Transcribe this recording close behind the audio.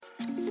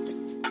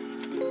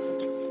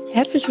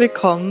Herzlich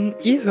willkommen,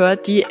 ihr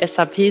hört die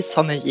SAP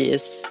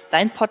Sommeliers,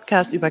 dein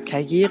Podcast über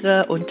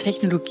Karriere und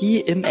Technologie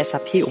im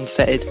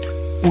SAP-Umfeld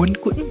und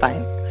guten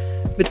Wein.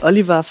 Mit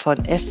Oliver von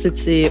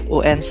SCC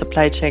ON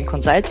Supply Chain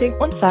Consulting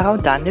und Sarah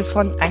und Daniel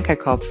von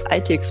Ankerkopf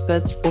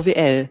IT-Experts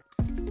OWL.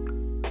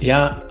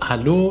 Ja,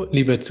 hallo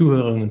liebe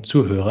Zuhörerinnen und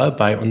Zuhörer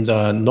bei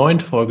unserer neuen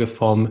Folge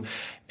vom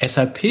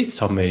SAP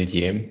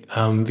Sommelier.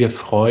 Wir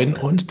freuen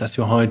uns, dass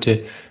wir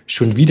heute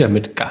schon wieder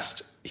mit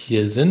Gast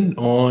hier sind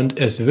und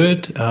es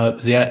wird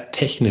sehr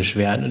technisch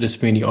werden und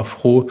deswegen bin ich auch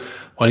froh,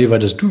 Oliver,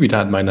 dass du wieder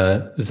an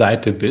meiner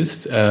Seite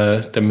bist,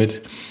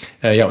 damit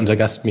unser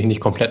Gast mich nicht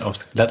komplett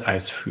aufs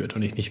Glatteis führt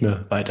und ich nicht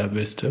mehr weiter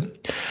wüsste.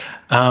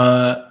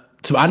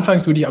 Zum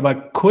Anfang würde ich aber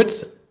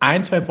kurz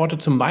ein, zwei Worte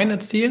zum Wein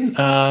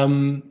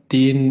erzählen,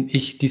 den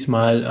ich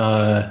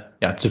diesmal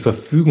zur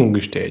Verfügung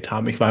gestellt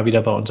habe. Ich war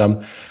wieder bei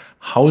unserem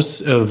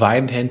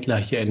Hausweinhändler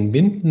hier in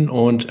Minden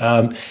und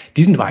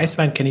diesen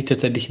Weißwein kenne ich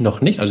tatsächlich noch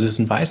nicht. Also es ist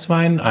ein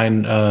Weißwein,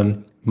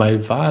 ein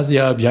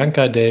Malvasia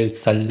Bianca del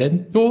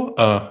Salento.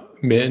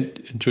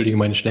 Entschuldige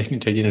meine schlechten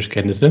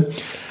Italienischkenntnisse.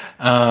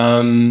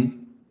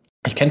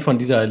 Ich kenne von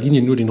dieser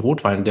Linie nur den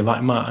Rotwein. Der war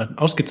immer ein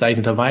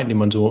ausgezeichneter Wein, den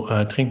man so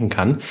trinken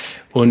kann.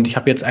 Und ich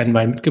habe jetzt einen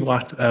Wein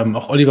mitgebracht.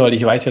 Auch Oliver, weil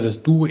ich weiß ja,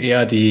 dass du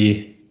eher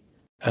die,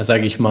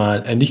 sage ich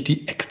mal, nicht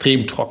die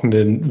extrem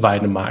trockenen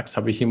Weine magst.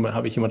 Habe ich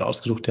jemand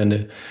ausgesucht, der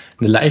eine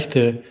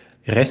leichte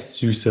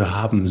Restsüße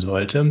haben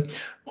sollte.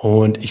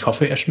 Und ich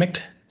hoffe, er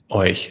schmeckt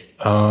euch.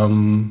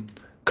 Können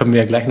wir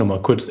ja gleich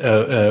nochmal kurz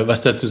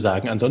was dazu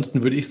sagen.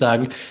 Ansonsten würde ich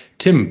sagen,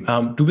 Tim,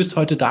 du bist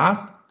heute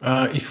da.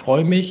 Ich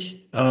freue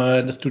mich,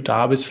 dass du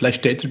da bist.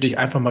 Vielleicht stellst du dich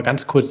einfach mal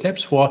ganz kurz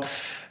selbst vor,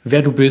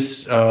 wer du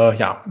bist,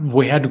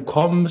 woher du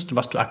kommst,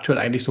 was du aktuell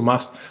eigentlich so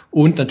machst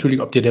und natürlich,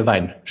 ob dir der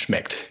Wein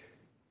schmeckt.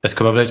 Das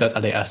können wir vielleicht als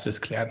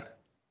allererstes klären.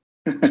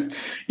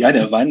 Ja,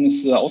 der Wein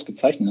ist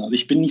ausgezeichnet. Also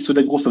ich bin nicht so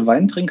der große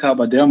Weintrinker,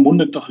 aber der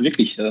mundet doch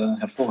wirklich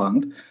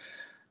hervorragend.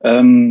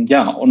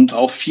 Und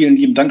auch vielen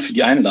lieben Dank für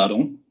die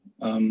Einladung.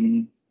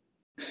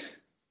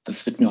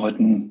 Das wird mir heute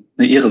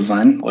eine Ehre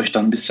sein, euch da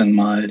ein bisschen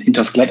mal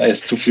hinters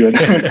Glatteis zu führen.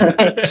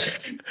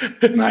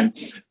 Nein,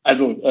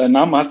 also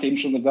Name hast du eben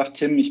schon gesagt,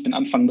 Tim, ich bin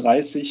Anfang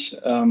 30.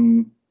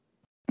 Und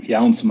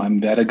zu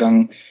meinem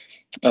Werdegang.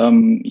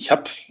 Ich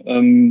habe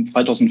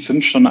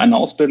 2005 schon eine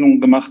Ausbildung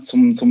gemacht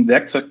zum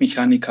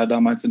Werkzeugmechaniker,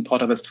 damals in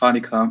Porta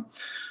Westfalica.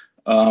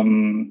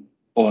 Und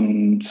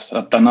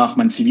habe danach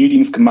meinen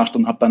Zivildienst gemacht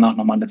und habe danach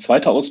nochmal eine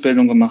zweite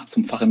Ausbildung gemacht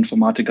zum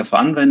Fachinformatiker für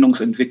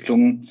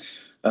Anwendungsentwicklung.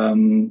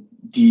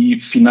 Die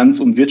Finanz-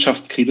 und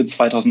Wirtschaftskrise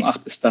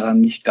 2008 ist daran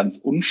nicht ganz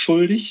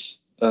unschuldig.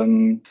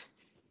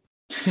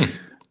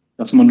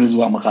 Das mal nur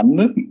so am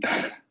Rande.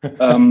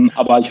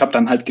 Aber ich habe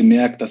dann halt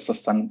gemerkt, dass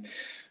das dann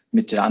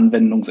mit der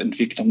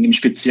Anwendungsentwicklung, im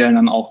Speziellen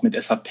dann auch mit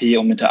SAP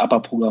und mit der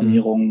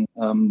ABAP-Programmierung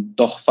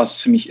doch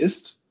was für mich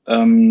ist.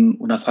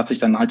 Und das hat sich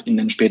dann halt in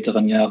den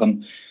späteren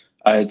Jahren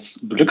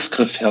als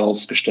Glücksgriff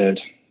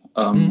herausgestellt.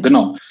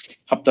 Genau.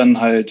 Habe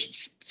dann halt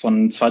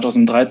von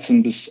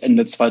 2013 bis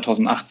Ende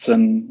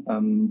 2018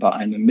 bei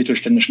einem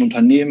mittelständischen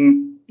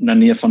Unternehmen in der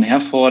Nähe von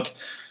Herford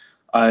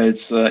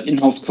als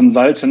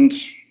Inhouse-Consultant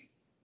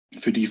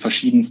für die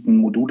verschiedensten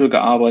Module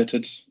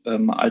gearbeitet,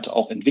 halt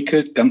auch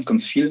entwickelt, ganz,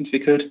 ganz viel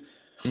entwickelt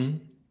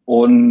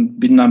und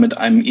bin da mit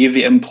einem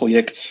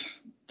EWM-Projekt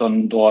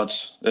dann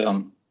dort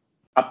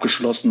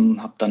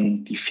abgeschlossen, habe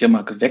dann die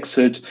Firma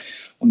gewechselt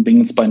und bin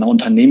jetzt bei einer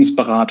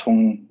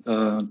Unternehmensberatung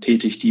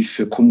tätig, die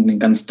für Kunden in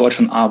ganz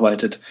Deutschland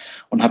arbeitet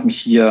und habe mich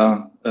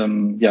hier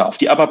auf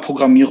die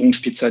ABAP-Programmierung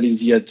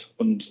spezialisiert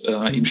und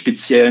im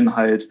Speziellen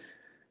halt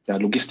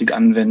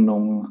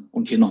Logistikanwendungen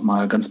und hier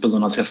nochmal ganz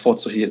besonders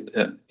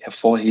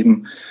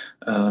hervorheben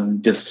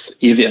das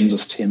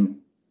EWM-System.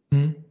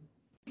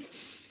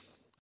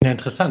 Ja,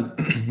 interessant,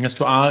 dass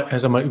du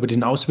über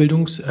diesen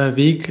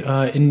Ausbildungsweg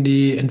in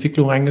die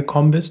Entwicklung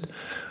reingekommen bist.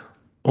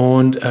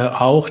 Und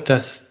auch,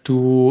 dass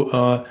du,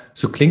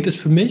 so klingt es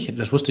für mich,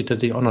 das wusste ich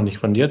tatsächlich auch noch nicht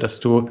von dir, dass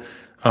du,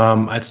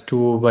 als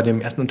du bei dem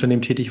ersten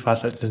Unternehmen tätig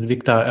warst als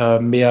Entwickler,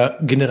 mehr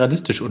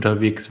generalistisch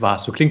unterwegs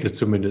warst. So klingt es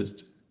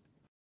zumindest.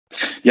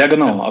 Ja,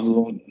 genau.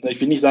 Also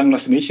ich will nicht sagen,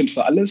 das Mädchen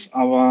für alles,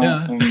 aber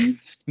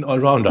ein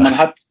Allrounder. Man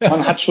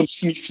hat schon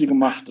ziemlich viel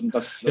gemacht und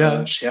das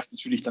schärft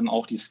natürlich dann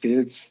auch die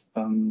Skills,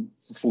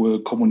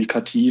 sowohl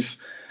kommunikativ.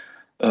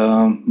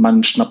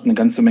 Man schnappt eine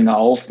ganze Menge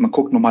auf, man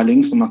guckt nochmal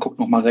links und man guckt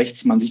nochmal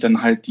rechts, man sieht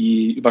dann halt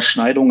die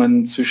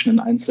Überschneidungen zwischen den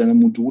einzelnen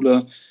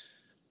Module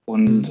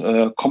und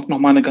kommt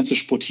nochmal eine ganze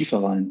Spur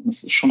tiefer rein.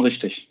 Das ist schon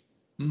richtig.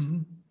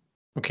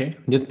 Okay,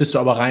 und jetzt bist du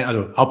aber rein,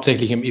 also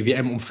hauptsächlich im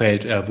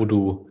EWM-Umfeld,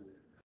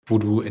 wo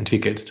du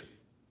entwickelst.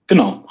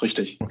 Genau,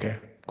 richtig. Okay,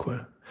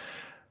 cool.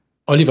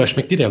 Oliver,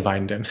 schmeckt dir der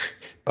Wein denn?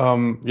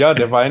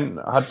 Der Wein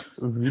hat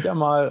wieder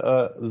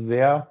mal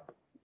sehr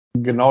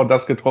genau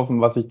das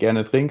getroffen, was ich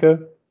gerne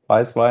trinke.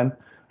 Weißwein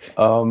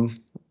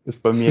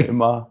ist bei mir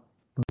immer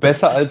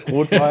besser als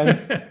Rotwein.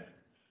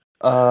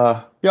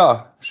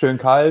 Schön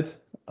kalt,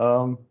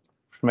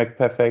 schmeckt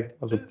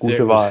perfekt, also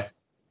gute Wahl.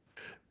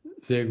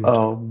 Sehr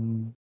gut.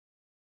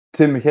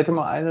 Tim, ich hätte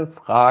mal eine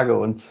Frage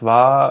und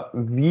zwar,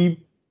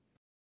 wie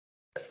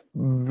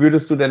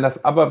würdest du denn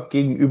das ABAP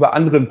gegenüber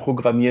anderen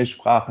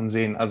Programmiersprachen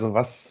sehen? Also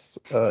was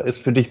ist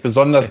für dich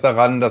besonders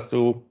daran, dass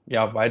du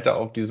ja weiter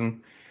auf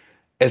diesem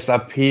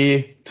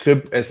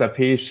SAP-Trip,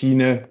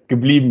 SAP-Schiene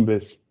geblieben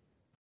bist?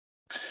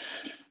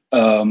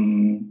 Ja,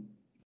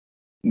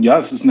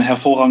 es ist eine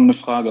hervorragende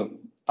Frage.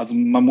 Also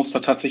man muss da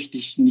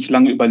tatsächlich nicht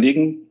lange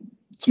überlegen,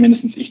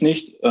 zumindest ich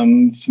nicht. Für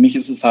mich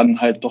ist es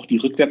dann halt doch die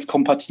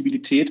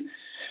Rückwärtskompatibilität,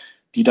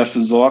 die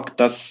dafür sorgt,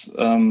 dass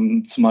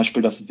zum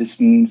Beispiel das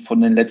Wissen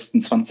von den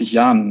letzten 20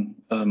 Jahren,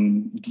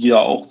 die ja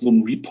auch so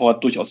ein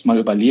Report durchaus mal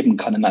überleben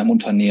kann in einem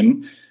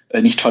Unternehmen,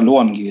 nicht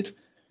verloren geht.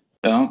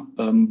 Ja,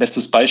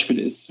 bestes Beispiel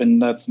ist, wenn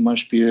da zum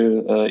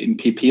Beispiel im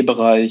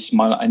PP-Bereich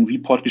mal ein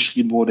Report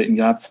geschrieben wurde im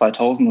Jahr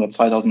 2000 oder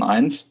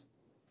 2001,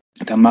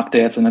 dann mag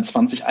der jetzt seine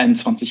 20,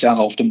 21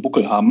 Jahre auf dem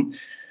Buckel haben.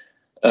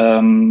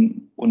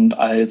 Und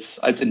als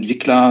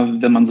Entwickler,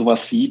 wenn man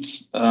sowas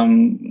sieht,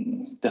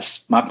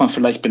 das mag man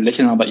vielleicht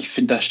belächeln, aber ich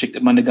finde, da steckt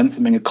immer eine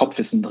ganze Menge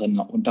Kopfwissen drin.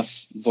 Und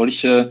dass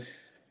solche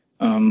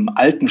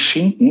alten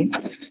Schinken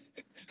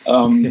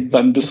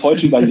dann bis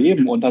heute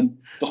überleben und dann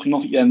doch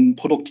noch ihren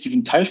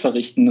produktiven Teil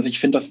verrichten. Also ich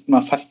finde das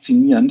immer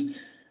faszinierend.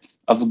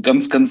 Also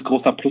ganz, ganz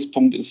großer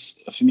Pluspunkt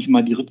ist für mich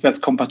mal die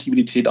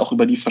Rückwärtskompatibilität auch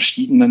über die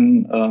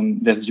verschiedenen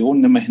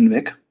Versionen immer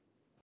hinweg.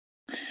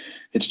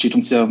 Jetzt steht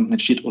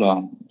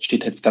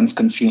jetzt ganz,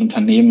 ganz vielen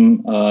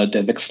Unternehmen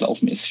der Wechsel auf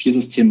dem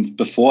S4-System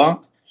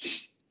bevor.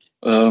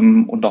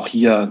 Und auch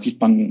hier sehe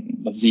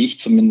ich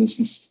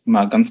zumindest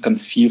mal ganz,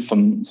 ganz viel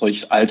von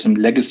solch altem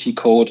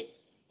Legacy-Code,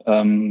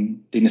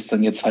 den es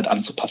dann jetzt halt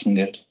anzupassen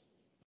gilt.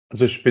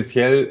 Also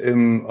speziell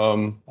im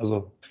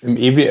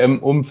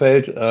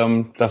EWM-Umfeld,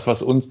 das,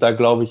 was uns da,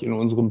 glaube ich, in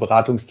unseren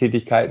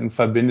Beratungstätigkeiten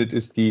verbindet,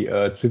 ist die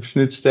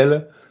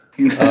ZIP-Schnittstelle.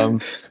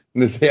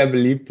 Eine sehr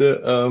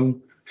beliebte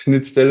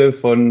Schnittstelle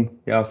von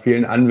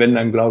vielen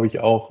Anwendern, glaube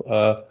ich,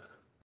 auch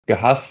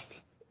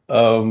gehasst,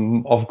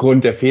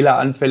 aufgrund der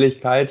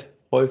Fehleranfälligkeit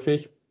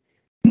häufig.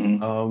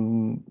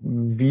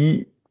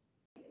 Wie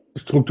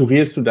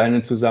strukturierst du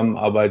deine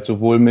Zusammenarbeit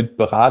sowohl mit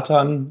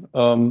Beratern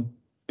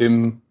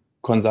im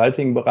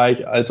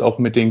Consulting-Bereich als auch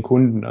mit den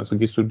Kunden? Also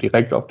gehst du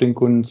direkt auf den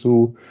Kunden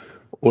zu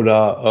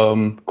oder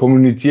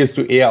kommunizierst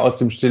du eher aus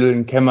dem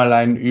stillen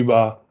Kämmerlein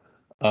über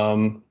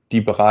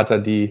die Berater,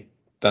 die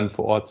dann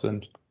vor Ort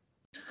sind?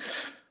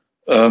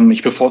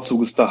 Ich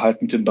bevorzuge es da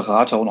halt mit dem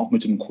Berater und auch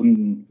mit dem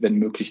Kunden, wenn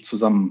möglich,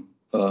 zusammen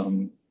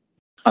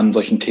an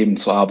solchen Themen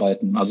zu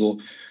arbeiten. Also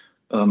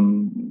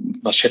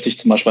was schätze ich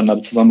zum Beispiel an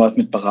der Zusammenarbeit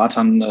mit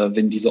Beratern,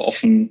 wenn diese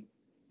offen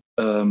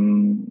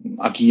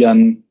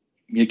agieren,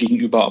 mir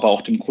gegenüber, aber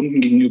auch dem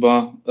Kunden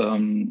gegenüber,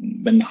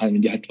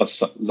 wenn die halt was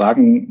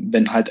sagen,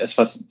 wenn halt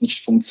etwas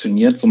nicht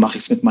funktioniert, so mache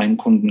ich es mit meinen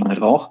Kunden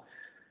halt auch.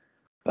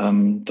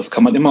 Das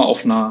kann man immer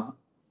auf einer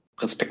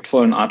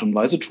respektvollen Art und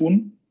Weise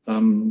tun.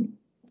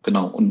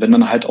 Genau. Und wenn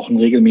dann halt auch ein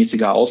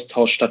regelmäßiger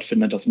Austausch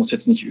stattfindet, das muss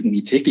jetzt nicht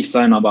irgendwie täglich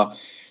sein, aber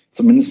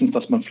zumindestens,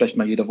 dass man vielleicht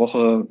mal jede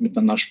Woche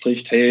miteinander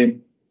spricht, hey,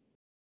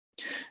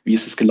 wie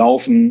ist es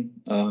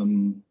gelaufen?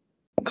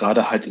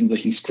 Gerade halt in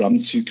solchen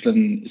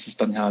Scrum-Zyklen ist es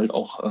dann halt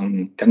auch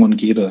gang und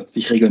gäbe,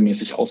 sich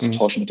regelmäßig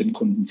auszutauschen mit dem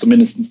Kunden,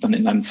 zumindest dann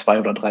in einem 2-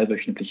 oder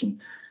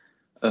 3-wöchentlichen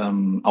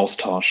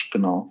Austausch,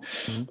 genau.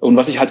 Und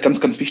was ich halt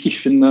ganz, ganz wichtig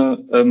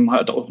finde,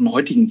 halt auch in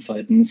heutigen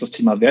Zeiten, ist das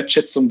Thema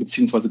Wertschätzung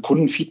beziehungsweise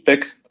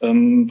Kundenfeedback,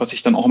 was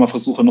ich dann auch immer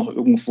versuche, noch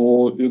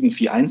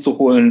irgendwie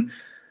einzuholen.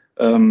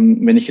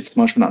 Wenn ich jetzt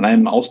zum Beispiel an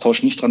einem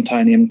Austausch nicht dran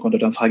teilnehmen konnte,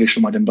 dann frage ich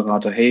schon mal den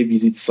Berater, hey, wie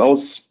sieht es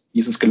aus? Wie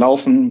ist es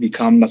gelaufen? Wie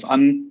kam das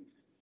an?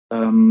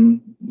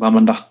 Weil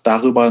man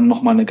darüber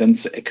nochmal eine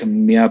ganze Ecke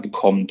mehr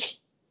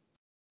bekommt.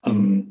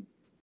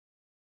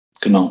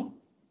 Genau.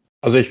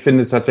 Also ich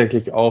finde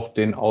tatsächlich auch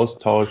den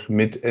Austausch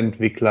mit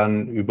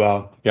Entwicklern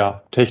über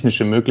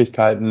technische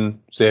Möglichkeiten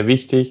sehr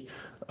wichtig.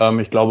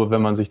 Ich glaube,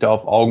 wenn man sich da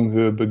auf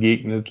Augenhöhe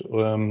begegnet,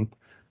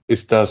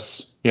 ist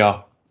das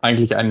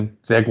eigentlich ein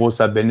sehr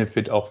großer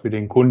Benefit auch für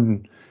den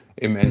Kunden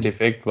im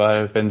Endeffekt,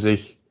 weil wenn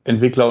sich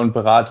Entwickler und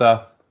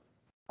Berater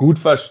gut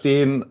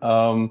verstehen,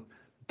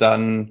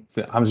 dann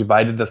haben sie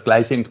beide das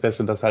gleiche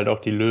Interesse, dass halt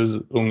auch die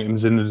Lösung im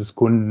Sinne des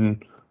Kunden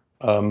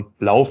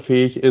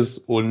lauffähig ist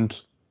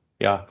und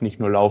nicht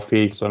nur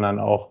lauffähig, sondern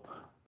auch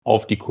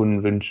auf die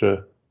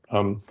Kundenwünsche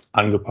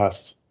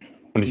angepasst.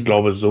 Und ich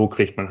glaube, so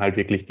kriegt man halt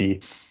wirklich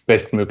die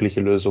bestmögliche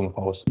Lösung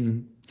raus.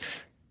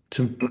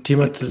 Zum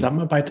Thema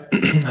Zusammenarbeit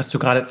hast du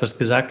gerade etwas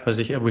gesagt,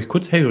 wo ich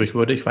kurz hellhörig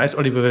wurde. Ich weiß,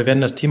 Oliver, wir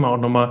sollten das Thema auch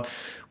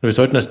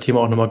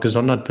nochmal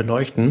gesondert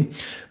beleuchten.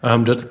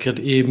 Du hast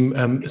gerade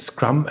eben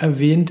Scrum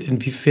erwähnt.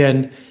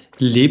 Inwiefern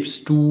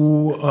lebst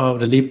du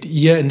oder lebt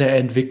ihr in der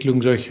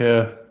Entwicklung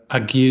solche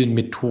agilen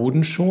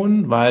Methoden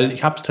schon? Weil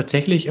ich habe es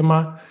tatsächlich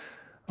immer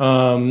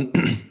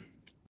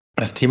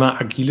das Thema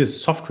agile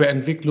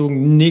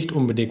Softwareentwicklung nicht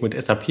unbedingt mit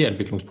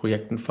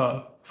SAP-Entwicklungsprojekten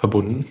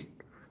verbunden.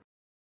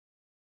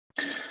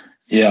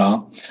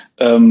 Ja,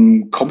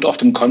 kommt auf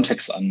den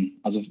Kontext an.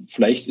 Also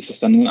vielleicht ist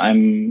es dann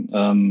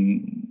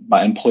bei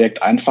einem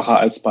Projekt einfacher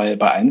als bei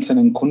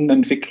einzelnen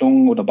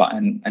Kundenentwicklungen oder bei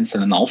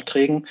einzelnen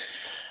Aufträgen.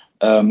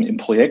 Im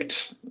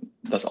Projekt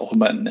das auch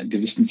über einen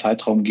gewissen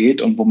Zeitraum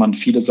geht und wo man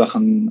viele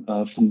Sachen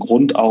von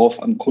Grund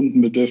auf an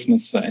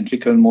Kundenbedürfnisse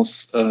entwickeln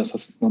muss, ist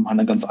das nochmal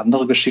eine ganz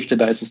andere Geschichte.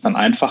 Da ist es dann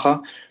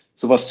einfacher,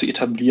 sowas zu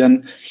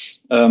etablieren,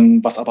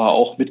 was aber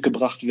auch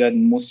mitgebracht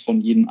werden muss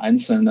von jedem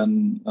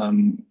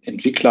einzelnen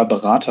Entwickler,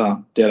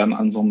 Berater, der dann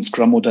an so einem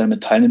Scrum-Modell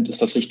mit teilnimmt,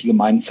 ist das richtige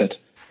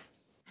Mindset.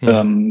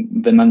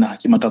 Wenn dann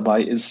jemand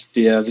dabei ist,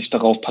 der sich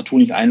darauf partout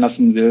nicht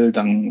einlassen will,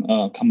 dann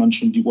kann man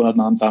schon die Uhr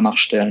danach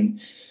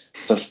stellen,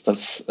 dass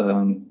das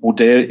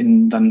Modell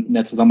dann in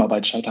der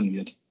Zusammenarbeit scheitern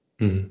wird.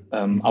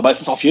 Aber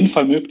es ist auf jeden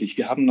Fall möglich.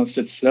 Wir haben das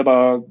jetzt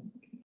selber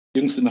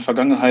jüngst in der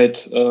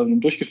Vergangenheit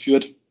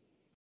durchgeführt.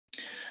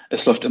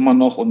 Es läuft immer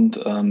noch und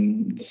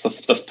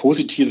das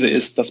Positive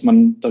ist, dass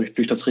man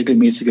durch das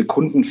regelmäßige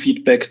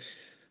Kundenfeedback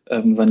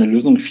seine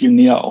Lösung viel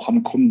näher auch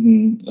am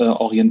Kunden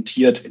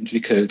orientiert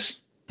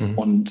entwickelt.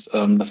 Und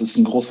das ist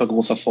ein großer,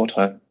 großer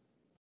Vorteil.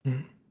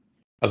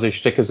 Also ich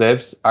stecke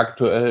selbst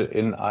aktuell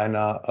in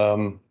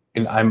einem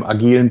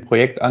agilen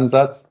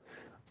Projektansatz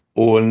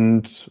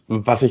und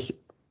was ich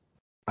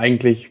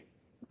eigentlich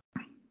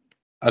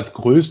als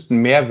größten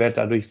Mehrwert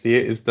dadurch sehe,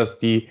 ist, dass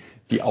die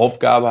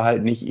Aufgabe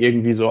halt nicht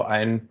irgendwie so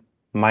einen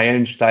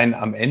Meilenstein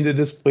am Ende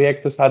des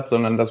Projektes hat,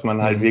 sondern dass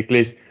man halt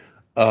wirklich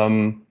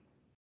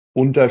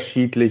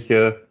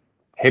unterschiedliche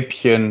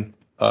Häppchen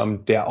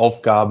der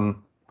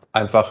Aufgaben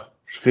einfach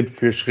Schritt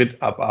für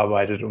Schritt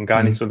abarbeitet und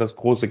gar nicht so das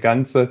große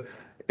Ganze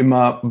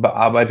immer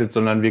bearbeitet,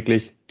 sondern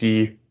wirklich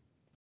die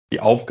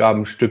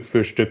Aufgaben Stück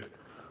für Stück.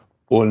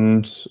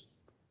 Und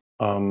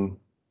also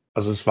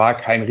es war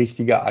kein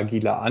richtiger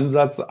agiler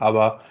Ansatz,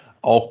 aber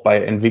auch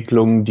bei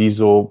Entwicklungen, die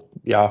so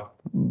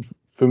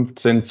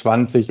 15,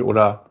 20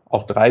 oder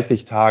auch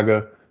 30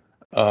 Tage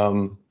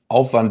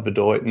Aufwand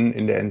bedeuten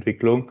in der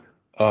Entwicklung,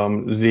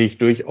 sehe ich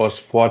durchaus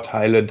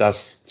Vorteile,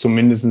 das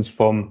zumindest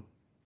vom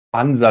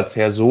Ansatz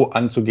her so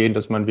anzugehen,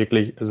 dass man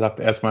wirklich sagt,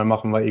 erstmal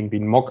machen wir irgendwie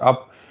ein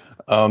Mock-up,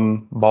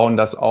 bauen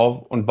das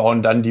auf und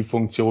bauen dann die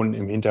Funktionen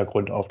im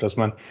Hintergrund auf, dass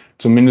man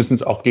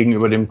zumindest auch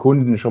gegenüber dem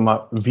Kunden schon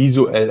mal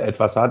visuell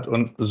etwas hat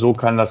und so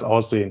kann das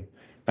aussehen.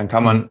 Dann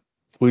kann man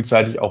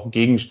frühzeitig auch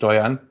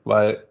gegensteuern,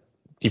 weil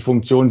die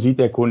Funktion sieht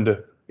der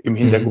Kunde im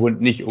Hintergrund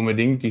nicht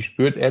unbedingt. Die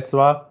spürt er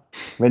zwar,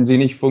 wenn sie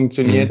nicht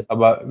funktioniert,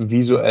 aber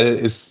visuell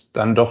ist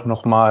dann doch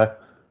nochmal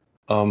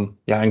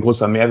ein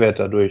großer Mehrwert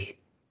dadurch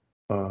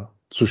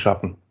zu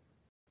schaffen.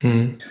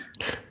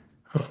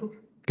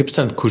 Gibt es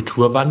dann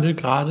Kulturwandel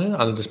gerade?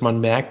 Also, dass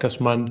man merkt,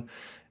 dass man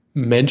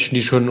Menschen,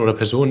 die schon oder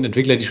Personen,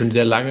 Entwickler, die schon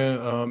sehr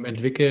lange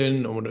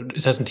entwickeln, oder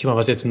ist das ein Thema,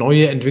 was jetzt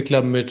neue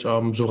Entwickler mit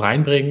so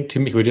reinbringen?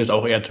 Tim, ich würde jetzt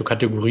auch eher zur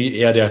Kategorie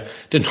eher der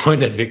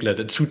neuen Entwickler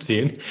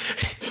dazuzählen.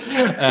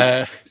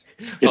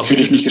 Jetzt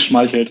fühle ich mich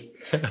geschmeichelt.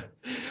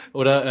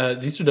 Oder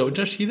siehst du da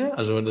Unterschiede?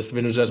 Also,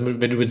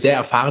 wenn du mit sehr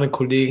erfahrenen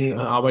Kollegen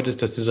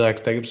arbeitest, dass du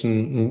sagst, da gibt es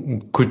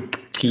einen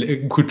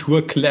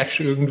Kulturclash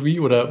irgendwie,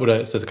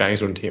 oder ist das gar nicht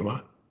so ein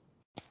Thema?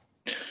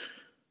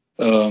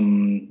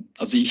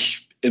 Also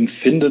ich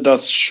empfinde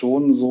das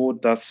schon so,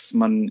 dass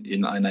man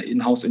in einer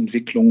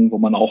Inhouse-Entwicklung, wo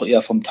man auch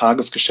eher vom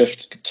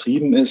Tagesgeschäft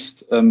getrieben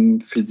ist,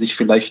 für sich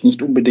vielleicht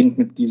nicht unbedingt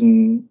mit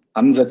diesen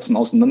Ansätzen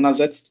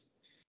auseinandersetzt.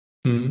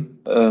 In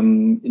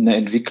der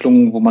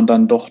Entwicklung, wo man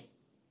dann doch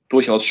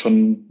durchaus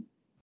schon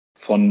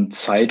von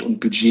Zeit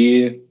und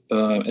Budget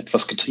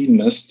etwas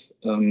getrieben ist,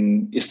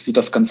 sieht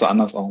das Ganze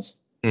anders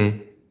aus.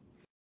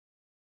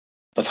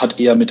 Das hat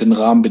eher mit den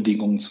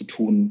Rahmenbedingungen zu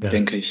tun,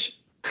 denke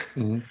ich.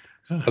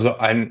 Also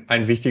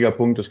ein wichtiger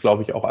Punkt ist,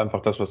 glaube ich, auch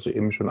einfach das, was du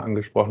eben schon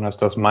angesprochen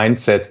hast, das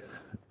Mindset.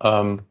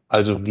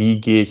 Also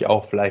wie gehe ich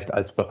auch vielleicht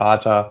als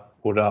Berater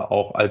oder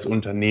auch als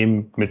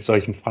Unternehmen mit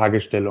solchen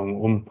Fragestellungen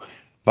um?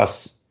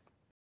 Was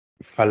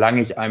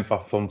verlange ich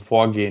einfach vom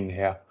Vorgehen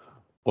her?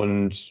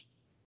 Und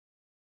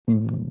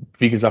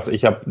wie gesagt,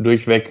 ich habe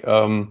durchweg,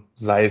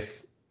 sei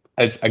es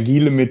als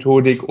agile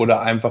Methodik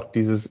oder einfach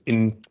dieses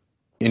in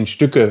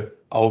Stücke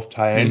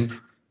aufteilen,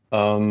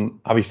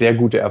 habe ich sehr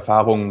gute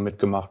Erfahrungen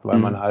mitgemacht, weil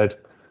man halt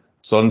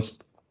sonst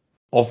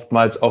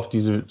oftmals auch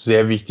diese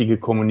sehr wichtige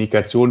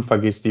Kommunikation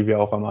vergisst, die wir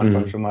auch am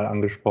Anfang schon mal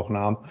angesprochen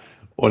haben.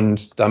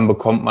 Und dann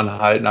bekommt man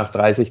halt nach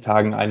 30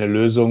 Tagen eine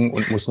Lösung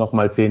und muss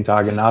nochmal 10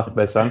 Tage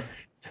nachbessern,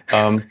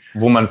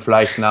 wo man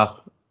vielleicht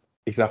nach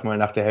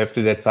der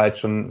Hälfte der Zeit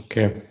schon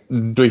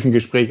durch ein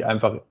Gespräch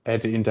einfach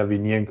hätte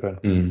intervenieren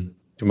können.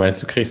 Du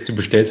meinst, du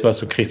bestellst was,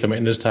 du kriegst am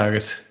Ende des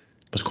Tages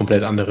was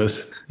komplett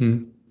anderes.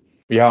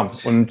 Ja,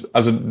 und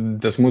also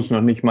das muss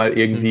noch nicht mal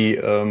irgendwie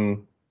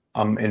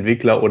am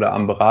Entwickler oder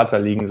am Berater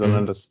liegen,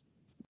 sondern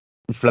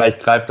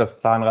vielleicht greift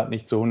das Zahnrad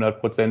nicht zu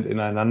 100%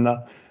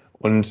 ineinander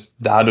und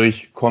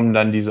dadurch kommen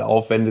dann diese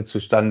Aufwände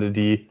zustande,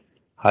 die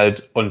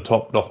halt on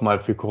top nochmal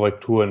für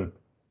Korrekturen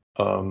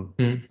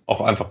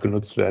auch einfach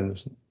genutzt werden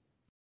müssen.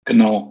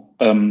 Genau,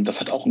 das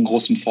hat auch einen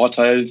großen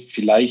Vorteil.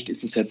 Vielleicht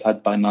ist es jetzt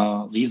halt bei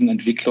einer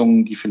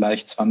Riesenentwicklung, die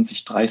vielleicht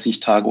 20, 30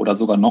 Tage oder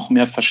sogar noch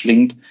mehr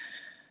verschlingt,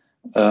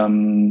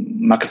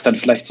 mag es dann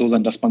vielleicht so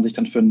sein, dass man sich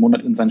dann für einen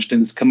Monat in sein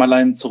stilles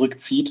Kämmerlein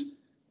zurückzieht,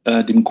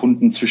 dem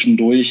Kunden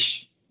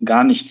zwischendurch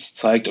gar nichts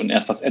zeigt und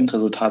erst das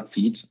Endresultat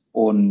sieht.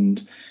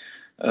 Und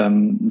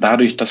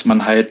dadurch, dass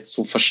man halt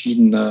so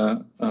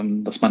verschiedene,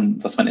 dass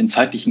man in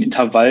zeitlichen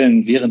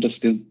Intervallen während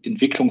des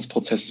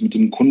Entwicklungsprozesses mit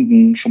dem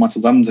Kunden schon mal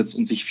zusammensetzt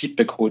und sich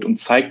Feedback holt und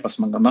zeigt, was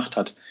man gemacht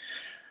hat,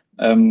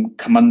 kann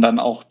man dann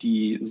auch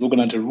die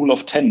sogenannte Rule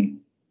of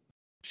 10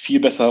 viel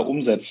besser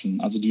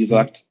umsetzen. Also die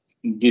sagt,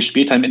 je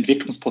später im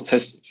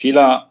Entwicklungsprozess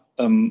Fehler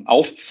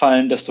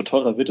auffallen, desto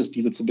teurer wird es,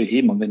 diese zu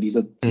beheben. Und wenn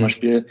diese zum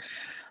Beispiel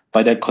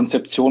bei der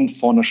Konzeption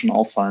vorne schon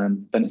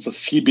auffallen, dann ist es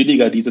viel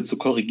billiger, diese zu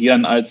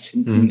korrigieren, als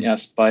hinten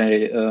erst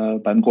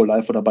beim Go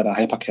Live oder bei der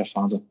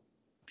Hypercare-Phase.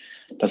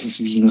 Das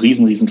ist wie ein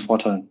riesen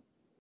Vorteil.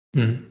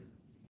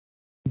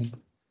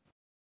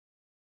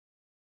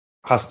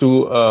 Hast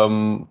du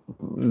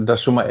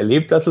das schon mal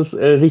erlebt, dass es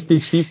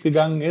richtig schief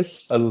gegangen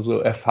ist? Also so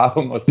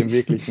Erfahrung aus dem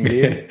wirklichen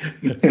Leben.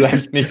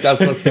 Vielleicht nicht das,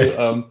 was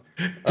du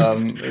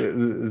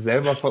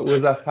selber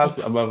verursacht hast,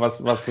 aber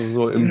was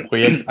so im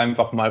Projekt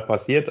einfach mal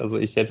passiert. Also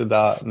ich hätte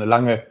da eine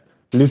lange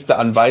Liste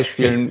an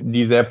Beispielen,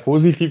 die sehr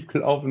positiv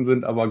gelaufen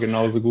sind, aber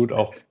genauso gut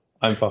auch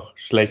einfach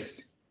schlecht.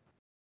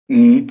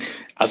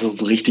 Also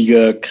so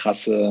richtige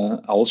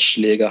krasse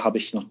Ausschläge habe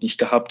ich noch nicht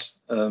gehabt.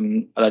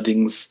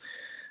 Allerdings,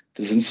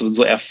 das sind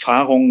so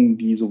Erfahrungen,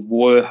 die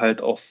sowohl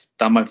halt auch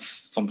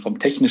damals vom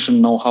technischen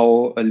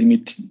Know-how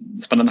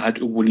ist man dann halt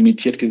irgendwo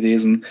limitiert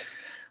gewesen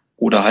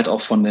oder halt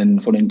auch von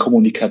den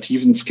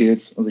kommunikativen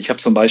Skills. Also ich habe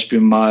zum Beispiel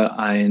mal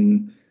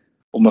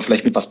um mal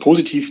vielleicht mit was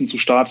Positivem zu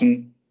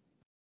starten,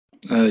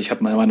 ich habe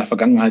in meiner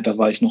Vergangenheit, da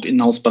war ich noch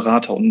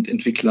Inhouse-Berater und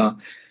Entwickler,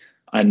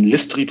 einen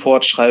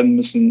List-Report schreiben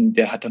müssen,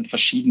 der hat dann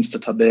verschiedenste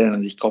Tabellen.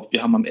 Also ich glaube,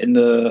 wir haben am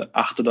Ende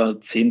 8 oder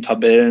 10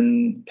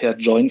 Tabellen per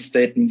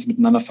Join-Statements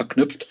miteinander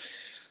verknüpft.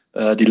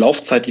 Die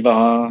Laufzeit, die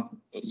war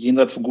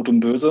jenseits von Gut und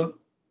Böse.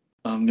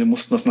 Wir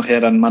mussten das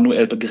nachher dann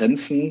manuell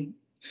begrenzen.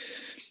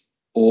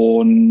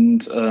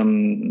 Und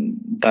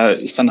da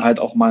ist dann halt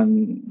auch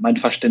mein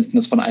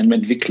Verständnis von einem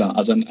Entwickler.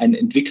 Also ein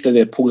Entwickler,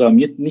 der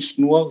programmiert nicht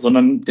nur,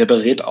 sondern der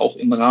berät auch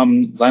im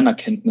Rahmen seiner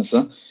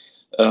Kenntnisse.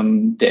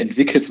 Der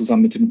entwickelt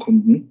zusammen mit dem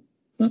Kunden,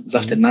 ne,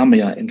 sagt der Name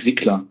ja,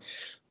 Entwickler.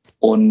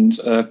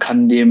 Und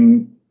kann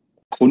dem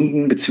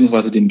Kunden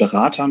beziehungsweise dem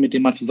Berater, mit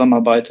dem er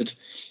zusammenarbeitet,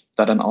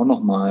 da dann auch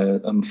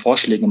nochmal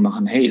Vorschläge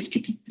machen. Hey, es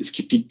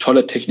gibt die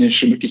tolle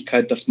technische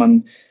Möglichkeit, dass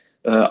man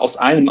aus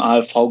einem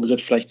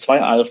ALV-Grid vielleicht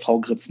 2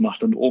 ALV-Grids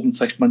macht und oben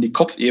zeigt man die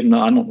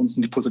Kopfebene an und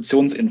unten die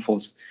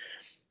Positionsinfos.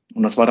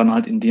 Und das war dann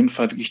halt in dem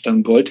Fall wirklich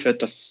dann Gold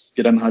wert, dass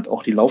wir dann halt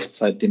auch die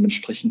Laufzeit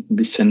dementsprechend ein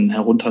bisschen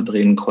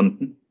herunterdrehen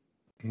konnten.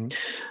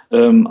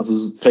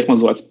 Also vielleicht mal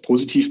so als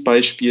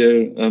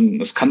Positivbeispiel,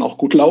 es kann auch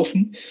gut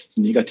laufen.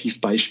 Also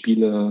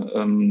Negativbeispiele,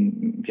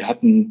 wir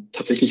hatten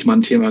tatsächlich mal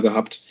ein Thema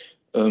gehabt,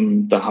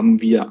 da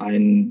haben wir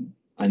ein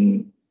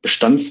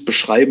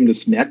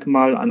bestandsbeschreibendes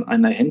Merkmal an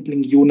einer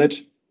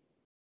Handling-Unit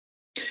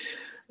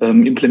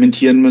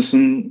implementieren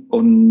müssen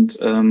und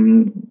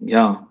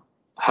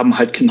haben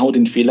halt genau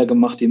den Fehler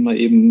gemacht, den wir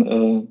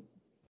eben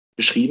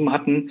beschrieben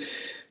hatten,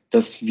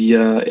 dass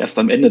wir erst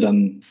am Ende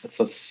dann, als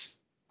das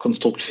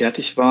Konstrukt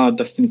fertig war,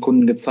 das dem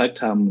Kunden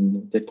gezeigt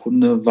haben. Der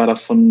Kunde war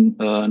davon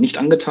nicht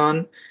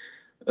angetan.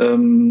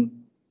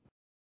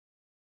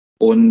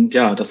 Und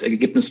ja, das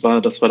Ergebnis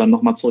war, dass wir dann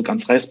nochmal zurück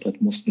ans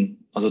Reißbrett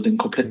mussten. Also den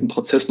kompletten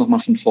Prozess nochmal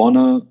von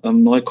vorne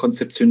neu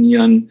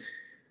konzeptionieren,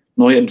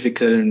 neu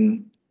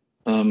entwickeln.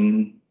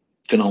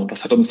 Genau,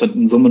 das hat uns dann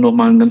in Summe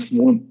nochmal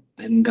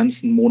einen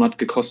ganzen Monat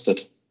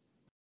gekostet.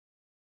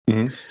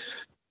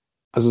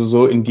 Also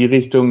so in die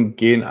Richtung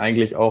gehen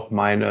eigentlich auch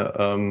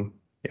meine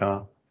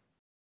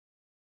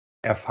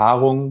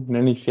Erfahrungen,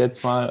 nenne ich es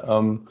jetzt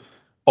mal.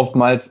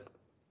 Oftmals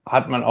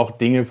hat man auch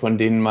Dinge, von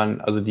denen man,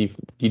 also die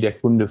der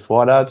Kunde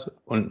fordert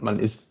und man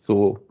ist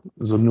so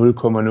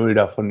 0,0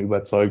 davon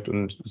überzeugt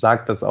und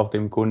sagt das auch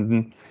dem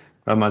Kunden.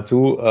 Hör mal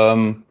zu,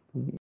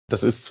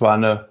 das ist zwar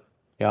eine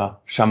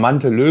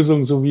charmante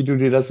Lösung, so wie du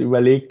dir das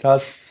überlegt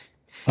hast,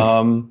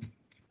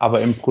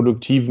 aber im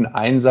produktiven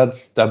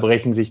Einsatz, da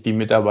brechen sich die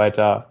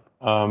Mitarbeiter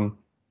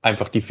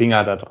einfach die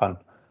Finger da dran.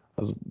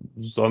 Also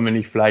sollen wir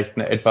nicht vielleicht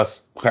einen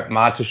etwas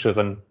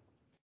pragmatischeren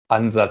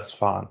Ansatz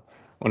fahren?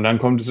 Und dann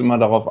kommt es immer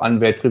darauf an,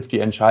 wer trifft die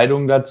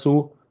Entscheidung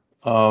dazu.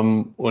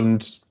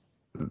 Und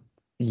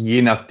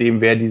je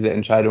nachdem, wer diese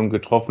Entscheidung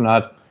getroffen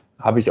hat,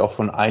 habe ich auch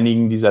von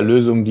einigen dieser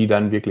Lösungen, die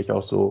dann wirklich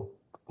auch so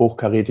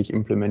hochkarätig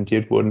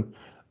implementiert wurden,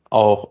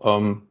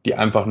 auch die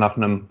einfach nach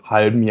einem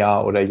halben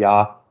Jahr oder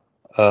Jahr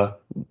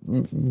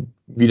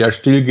wieder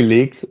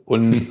stillgelegt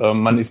und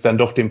man ist dann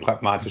doch den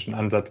pragmatischen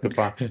Ansatz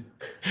gefahren.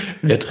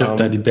 Wer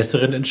trifft da die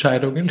besseren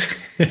Entscheidungen?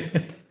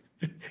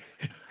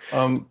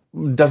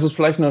 Das ist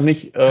vielleicht noch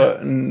nicht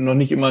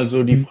immer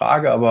so die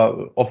Frage,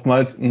 aber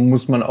oftmals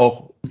muss man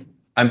auch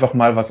einfach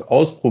mal was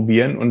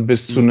ausprobieren und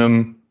bis zu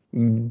einem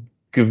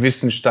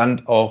gewissen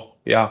Stand auch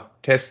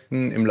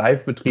testen, im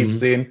Live-Betrieb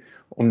sehen,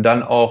 um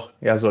dann auch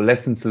so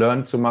Lessons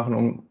learned zu machen,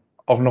 um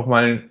auch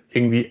nochmal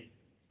irgendwie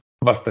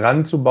was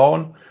dran zu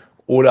bauen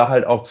oder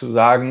halt auch zu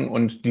sagen,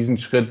 und diesen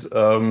Schritt,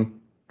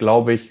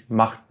 glaube ich,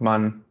 macht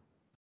man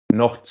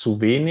noch zu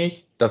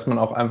wenig, dass man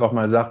auch einfach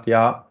mal sagt,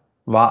 ja,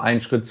 war ein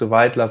Schritt zu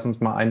weit, lass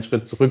uns mal einen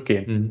Schritt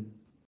zurückgehen.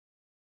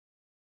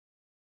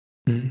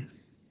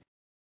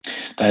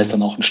 Da ist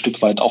dann auch ein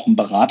Stück weit auch ein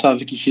Berater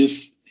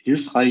wirklich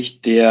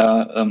hilfreich,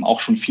 der auch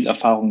schon viel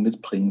Erfahrung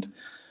mitbringt.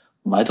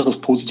 Ein weiteres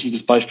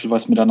positives Beispiel,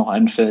 was mir da noch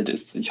einfällt,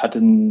 ist, ich hatte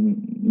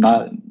in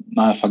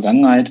naher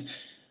Vergangenheit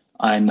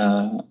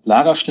eine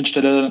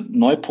Lagerschnittstelle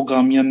neu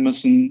programmieren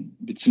müssen,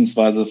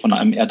 beziehungsweise von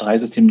einem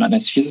R3-System in ein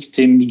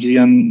S4-System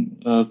migrieren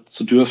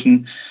zu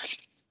dürfen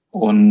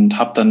und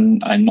habe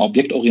dann einen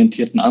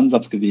objektorientierten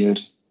Ansatz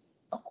gewählt.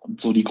 Und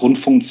so die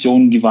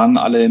Grundfunktionen, die waren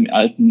alle im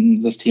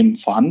alten System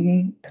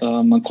vorhanden.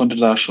 Man konnte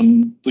da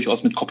schon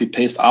durchaus mit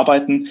Copy-Paste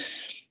arbeiten.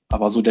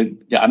 Aber so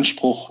der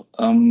Anspruch,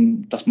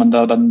 dass man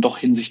da dann doch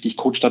hinsichtlich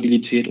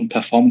Code-Stabilität und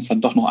Performance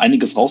dann doch noch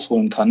einiges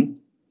rausholen kann,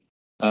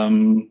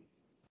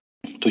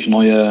 durch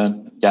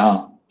neue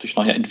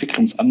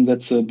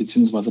Entwicklungsansätze,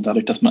 beziehungsweise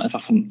dadurch, dass man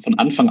einfach von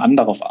Anfang an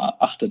darauf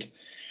achtet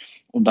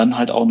und dann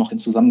halt auch noch in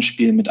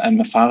Zusammenspiel mit einem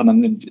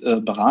erfahrenen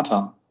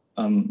Berater,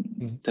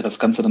 der das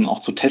Ganze dann auch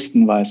zu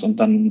testen weiß und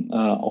dann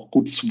auch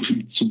gut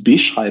zu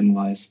beschreiben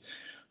weiß.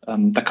 Da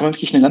kann man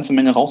wirklich eine ganze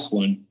Menge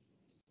rausholen.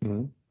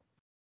 Mhm.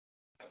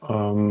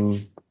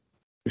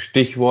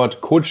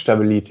 Stichwort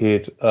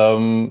Code-Stabilität.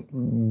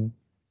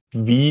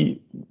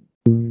 Wie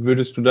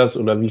würdest du das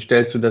oder wie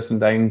stellst du das in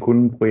deinen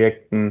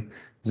Kundenprojekten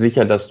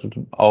sicher, dass du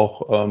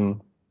auch ein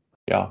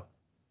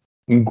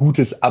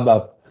gutes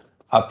ABAP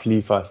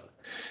ablieferst?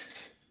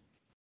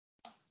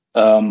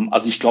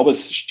 Also ich glaube,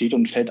 es steht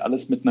und fällt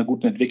alles mit einer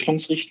guten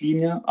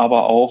Entwicklungsrichtlinie,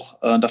 aber auch,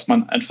 dass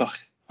man einfach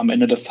am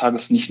Ende des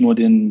Tages nicht nur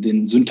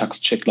den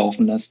Syntax-Check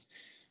laufen lässt.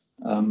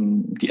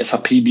 Die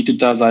SAP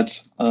bietet da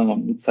seit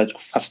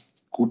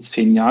fast gut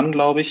 10 Jahren,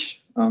 glaube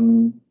ich,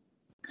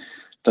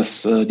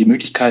 die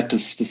Möglichkeit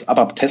des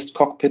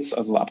ABAP-Test-Cockpits,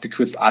 also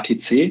abgekürzt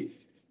ATC,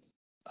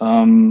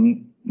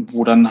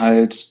 wo dann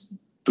halt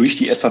durch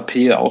die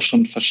SAP auch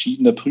schon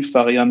verschiedene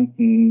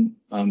Prüfvarianten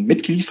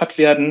mitgeliefert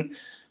werden.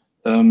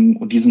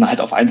 Und die sind halt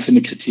auf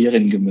einzelne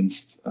Kriterien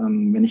gemünzt.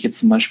 Wenn ich jetzt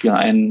zum Beispiel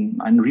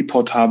einen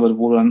Report habe,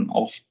 wo dann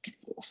auch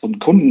von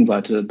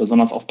Kundenseite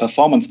besonders auf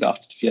Performance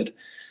geachtet wird,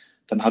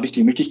 dann habe ich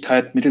die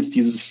Möglichkeit, mittels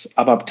dieses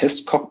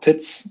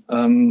ABAP-Test-Cockpits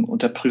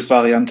und der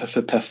Prüfvariante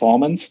für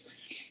Performance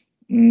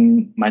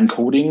mein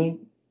Coding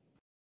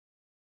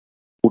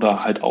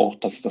oder halt auch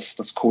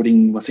das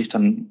Coding,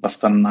 was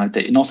dann halt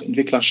der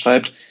Inhouse-Entwickler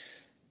schreibt,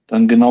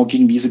 dann genau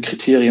gegen diese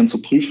Kriterien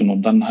zu prüfen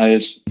und dann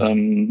halt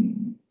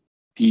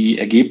die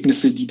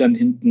Ergebnisse, die dann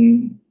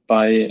hinten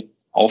bei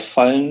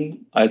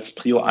auffallen, als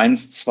Prio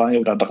 1, 2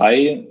 oder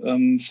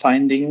 3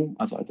 Finding,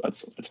 also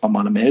als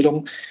normale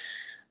Meldung.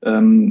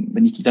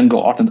 Wenn ich die dann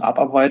geordnet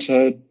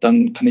abarbeite,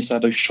 dann kann ich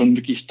dadurch schon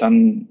wirklich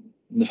dann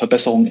eine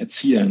Verbesserung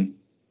erzielen.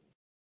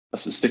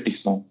 Das ist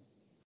wirklich so.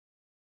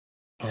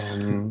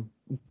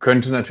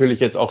 Könnte natürlich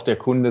jetzt auch der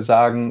Kunde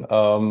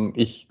sagen,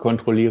 ich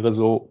kontrolliere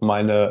so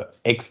meine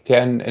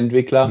externen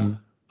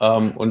Entwickler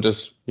und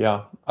es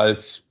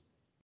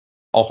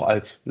auch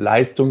als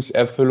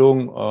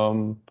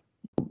Leistungserfüllung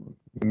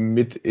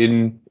mit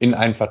in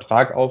einen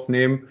Vertrag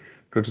aufnehmen.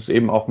 Du hattest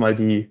eben auch mal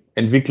die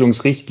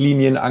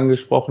Entwicklungsrichtlinien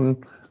angesprochen.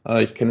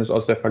 Ich kenne es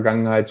aus der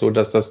Vergangenheit so,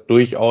 dass das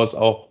durchaus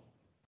auch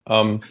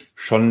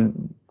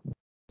schon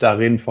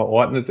darin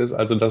verordnet ist,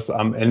 also dass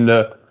am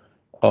Ende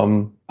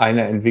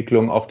einer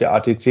Entwicklung auch der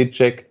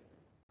ATC-Check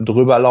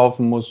drüber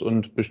laufen muss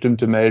und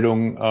bestimmte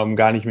Meldungen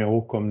gar nicht mehr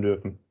hochkommen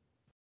dürfen.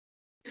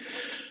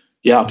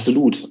 Ja,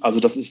 absolut. Also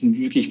das ist ein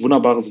wirklich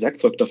wunderbares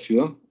Werkzeug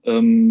dafür.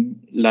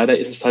 Leider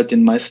ist es halt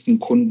den meisten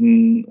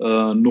Kunden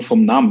nur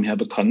vom Namen her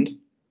bekannt.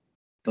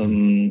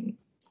 Und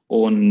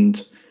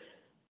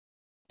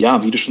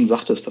ja, wie du schon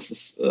sagtest, das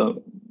ist,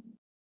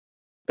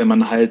 wenn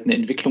man halt eine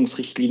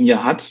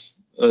Entwicklungsrichtlinie hat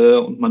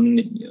und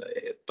man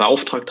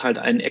beauftragt halt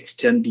einen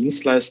externen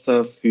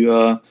Dienstleister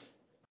für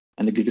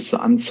eine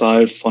gewisse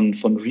Anzahl von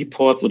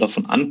Reports oder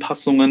von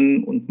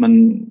Anpassungen und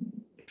man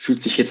fühlt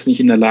sich jetzt nicht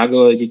in der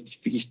Lage,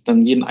 wirklich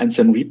dann jeden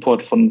einzelnen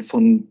Report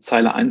von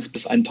Zeile 1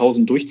 bis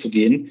 1000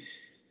 durchzugehen,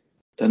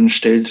 dann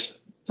stellt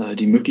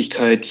die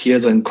Möglichkeit, hier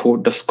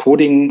das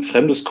Coding,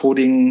 fremdes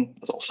Coding,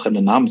 also auch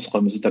fremde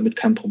Namensräume sind damit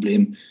kein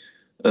Problem,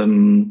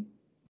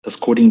 das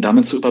Coding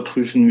damit zu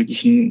überprüfen,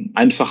 wirklich ein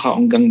einfacher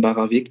und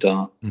gangbarer Weg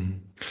da.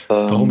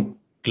 Warum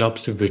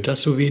glaubst du, wird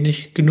das so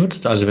wenig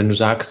genutzt? Also wenn du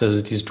sagst, dass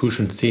es dieses Tool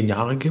schon 10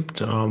 Jahre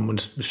gibt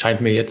und es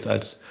scheint mir jetzt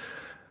also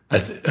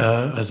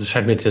es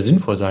scheint mir jetzt sehr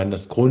sinnvoll sein,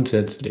 dass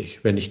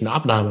grundsätzlich, wenn ich eine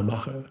Abnahme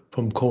mache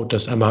vom Code,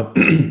 dass einmal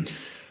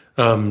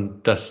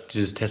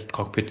dieses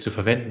Test-Cockpit zu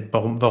verwenden.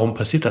 Warum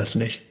passiert das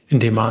nicht in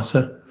dem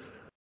Maße?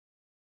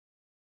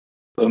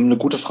 Eine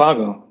gute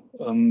Frage.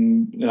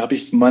 Da habe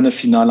ich meine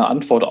finale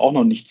Antwort auch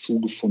noch nicht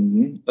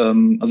zugefunden.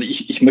 Also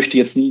ich möchte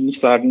jetzt nicht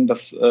sagen,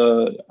 dass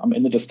am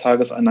Ende des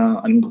Tages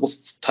ein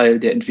Großteil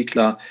der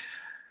Entwickler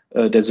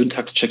der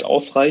Syntax-Check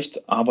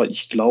ausreicht, aber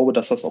ich glaube,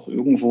 dass das auch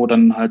irgendwo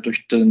dann halt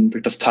durch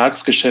das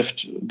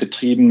Tagesgeschäft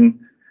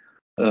getrieben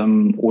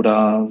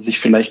oder sich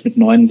vielleicht mit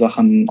neuen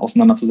Sachen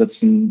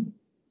auseinanderzusetzen,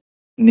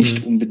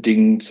 nicht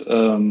unbedingt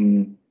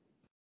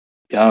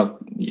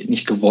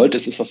nicht gewollt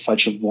ist das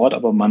falsche Wort,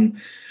 aber man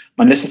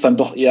lässt es dann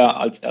doch eher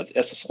als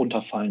erstes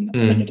runterfallen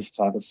am Ende des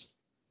Tages.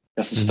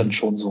 Das ist dann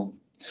schon so.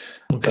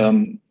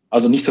 Okay.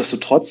 Also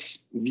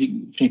nichtsdestotrotz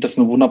finde ich das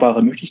eine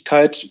wunderbare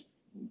Möglichkeit.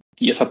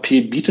 Die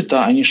SAP bietet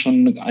da eigentlich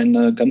schon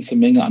eine ganze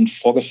Menge an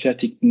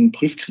vorgefertigten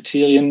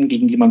Prüfkriterien,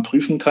 gegen die man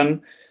prüfen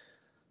kann.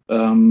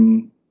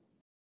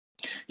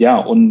 Ja,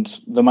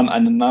 und wenn man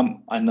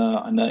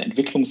eine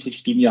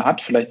Entwicklungsrichtlinie hat,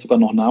 vielleicht sogar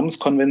noch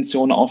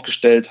Namenskonventionen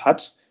aufgestellt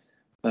hat,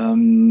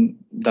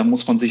 da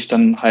muss man sich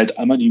dann halt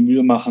einmal die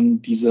Mühe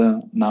machen,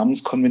 diese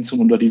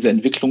Namenskonvention oder diese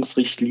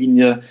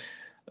Entwicklungsrichtlinie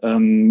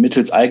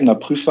mittels eigener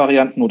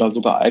Prüfvarianten oder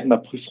sogar eigener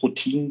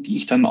Prüfroutinen, die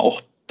ich dann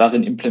auch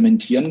darin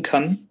implementieren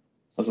kann.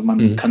 Also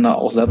man kann da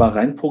auch selber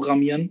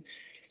reinprogrammieren,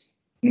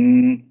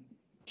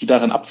 die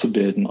darin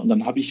abzubilden. Und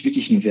dann habe ich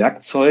wirklich ein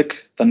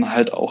Werkzeug, dann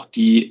halt auch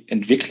die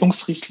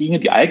Entwicklungsrichtlinie,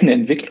 die eigene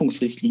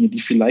Entwicklungsrichtlinie, die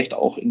vielleicht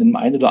auch in dem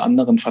einen oder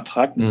anderen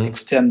Vertrag mit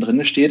externen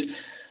drin steht,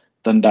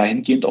 dann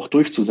dahingehend auch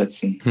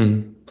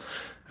durchzusetzen.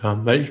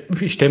 Ja, weil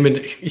ich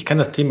kann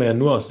das Thema ja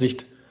nur aus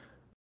Sicht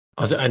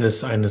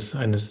eines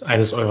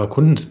eurer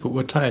Kundens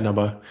beurteilen,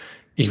 aber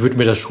ich würde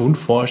mir das schon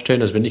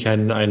vorstellen, dass wenn ich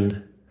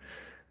ein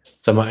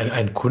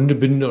Kunde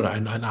bin oder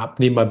ein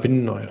Abnehmer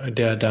bin,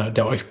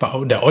 der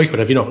euch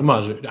oder wen auch immer,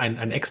 also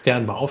einen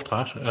externen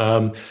beauftragt,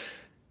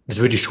 das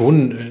würde ich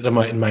schon,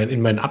 in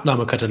meinen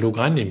Abnahmekatalog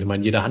reinnehmen. Ich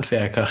meine, jeder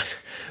Handwerker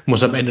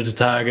muss am Ende des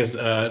Tages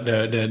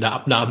eine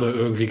Abnahme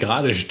irgendwie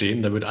gerade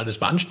stehen, damit alles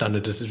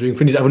beanstandet ist. Deswegen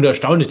finde ich es einfach nur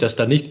erstaunlich, dass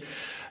da nicht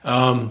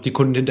die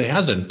Kunden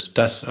hinterher sind,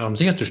 das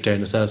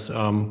sicherzustellen, dass das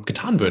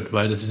getan wird,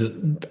 weil das ist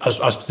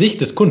aus Sicht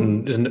des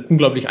Kunden ist eine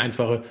unglaublich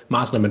einfache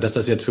Maßnahme. Dass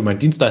das jetzt für meinen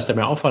Dienstleister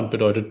mehr Aufwand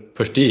bedeutet,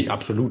 verstehe ich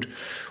absolut.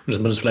 Und dass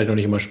man das vielleicht noch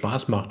nicht immer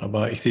Spaß macht,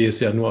 aber ich sehe es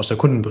ja nur aus der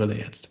Kundenbrille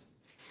jetzt.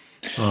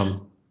 Ja.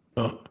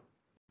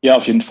 Ja,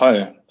 auf jeden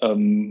Fall.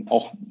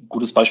 Auch ein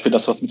gutes Beispiel,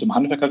 dass du das mit dem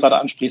Handwerker gerade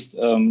ansprichst.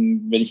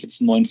 Wenn ich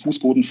jetzt einen neuen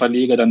Fußboden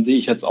verlege, dann sehe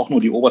ich jetzt auch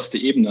nur die oberste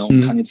Ebene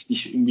und kann jetzt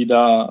nicht irgendwie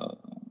da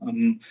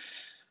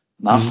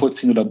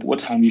nachvollziehen oder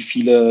beurteilen,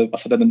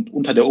 was er dann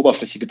unter der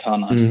Oberfläche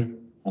getan hat.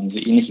 So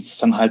ähnlich ist es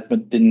dann halt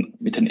mit den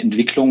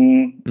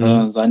Entwicklungen,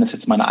 seien es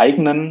jetzt meine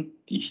eigenen,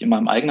 die ich in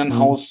meinem eigenen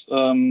Haus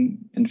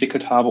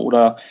entwickelt habe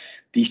oder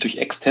die ich durch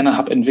Externe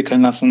habe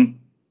entwickeln lassen.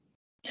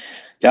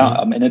 Ja,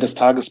 am Ende des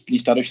Tages bin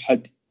ich dadurch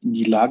halt in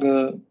die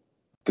Lage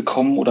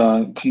gekommen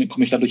oder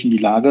komme ich dadurch in die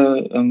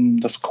Lage,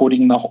 das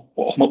Coding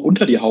auch mal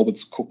unter die Haube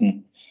zu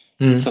gucken.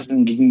 Ist das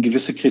denn gegen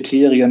gewisse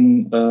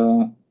Kriterien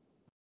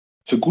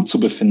für gut zu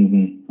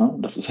befinden? Ne?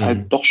 Das ist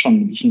halt doch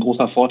schon ein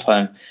großer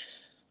Vorteil.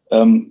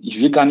 Ich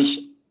will gar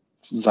nicht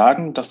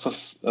sagen, dass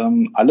das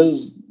alle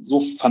so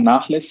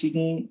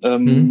vernachlässigen,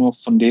 nur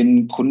von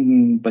den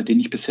Kunden, bei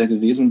denen ich bisher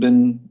gewesen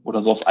bin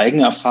oder so aus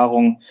eigener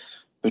Erfahrung,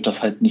 wird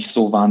das halt nicht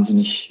so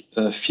wahnsinnig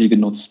viel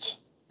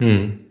genutzt.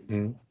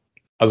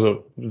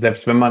 Also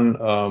selbst wenn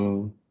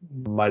man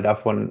mal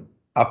davon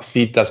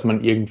absieht, dass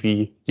man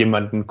irgendwie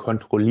jemanden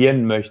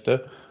kontrollieren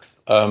möchte,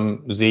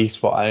 sehe ich es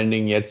vor allen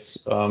Dingen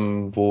jetzt,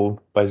 wo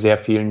bei sehr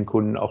vielen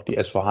Kunden auch die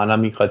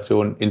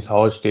S/4HANA-Migration ins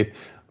Haus steht,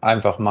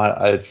 einfach mal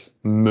als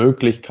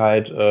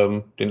Möglichkeit,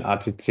 den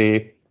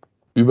ATC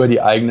über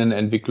die eigenen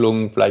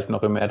Entwicklungen vielleicht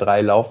noch im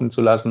R3 laufen zu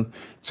lassen,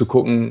 zu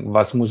gucken,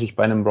 was muss ich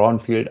bei einem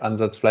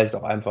Brownfield-Ansatz vielleicht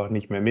auch einfach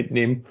nicht mehr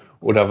mitnehmen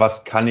oder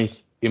was kann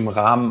ich im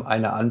Rahmen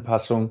einer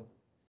Anpassung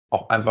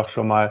auch einfach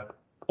schon mal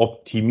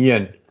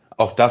optimieren.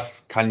 Auch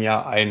das kann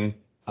ja ein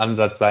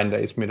Ansatz sein, da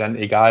ist mir dann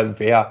egal,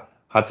 wer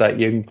hat da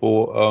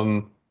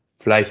irgendwo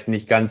vielleicht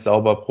nicht ganz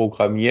sauber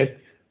programmiert,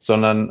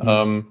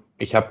 sondern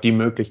ich habe die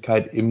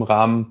Möglichkeit im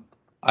Rahmen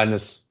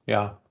eines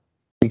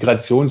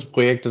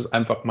Migrationsprojektes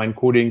einfach mein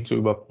Coding zu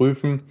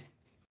überprüfen,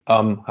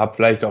 habe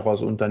vielleicht auch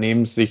aus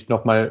Unternehmenssicht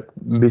nochmal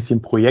ein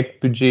bisschen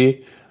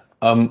Projektbudget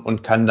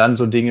und kann dann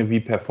so Dinge wie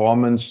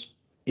Performance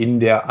in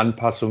der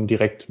Anpassung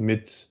direkt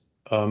mit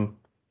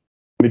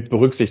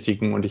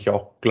berücksichtigen. Und ich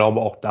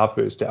glaube, auch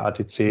dafür ist der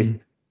ATC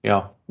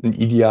ein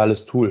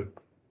ideales Tool.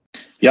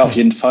 Ja, auf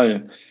jeden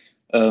Fall.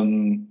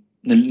 Eine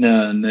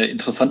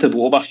interessante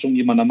Beobachtung,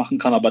 die man da machen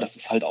kann, aber das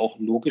ist halt auch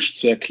logisch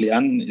zu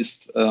erklären,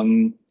 ist,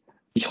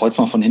 ich roll's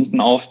mal von hinten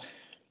auf,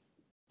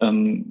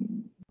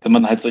 wenn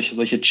man halt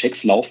solche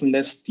Checks laufen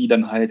lässt, die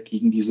dann halt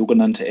gegen die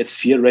sogenannte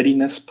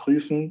S4-Readiness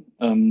prüfen,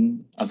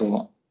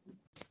 also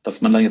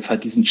dass man dann jetzt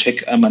halt diesen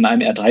Check an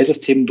einem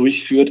R3-System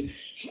durchführt,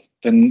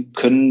 dann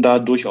können da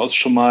durchaus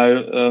schon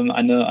mal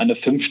eine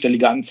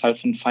fünfstellige Anzahl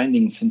von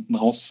Findings hinten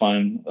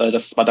rausfallen.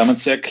 Das war damit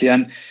zu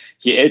erklären,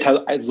 je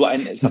älter so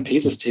ein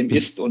SAP-System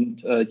ist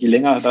und je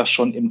länger das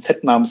schon im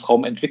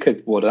Z-Namensraum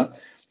entwickelt wurde,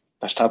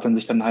 da stapeln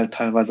sich dann halt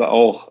teilweise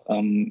auch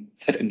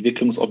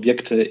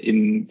Z-Entwicklungsobjekte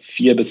im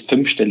 4- bis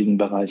 5-stelligen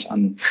Bereich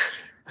an.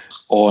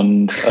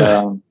 Und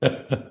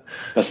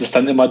das ist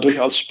dann immer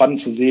durchaus spannend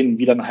zu sehen,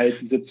 wie dann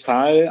halt diese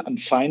Zahl an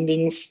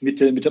Findings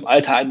mit dem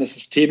Alter eines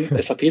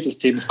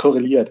SAP-Systems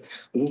korreliert.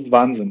 Das ist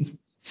Wahnsinn.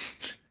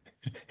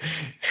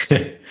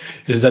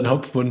 Ist dann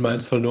Hopfen und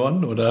Malz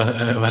verloren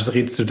oder was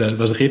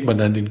rät man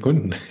dann den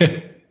Kunden?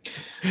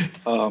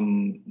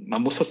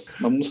 Man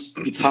muss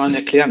die Zahlen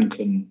erklären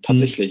können,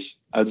 tatsächlich.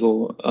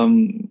 Also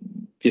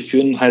wir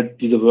führen halt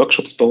diese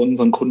Workshops bei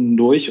unseren Kunden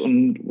durch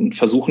und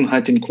versuchen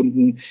halt den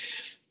Kunden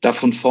da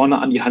von vorne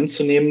an die Hand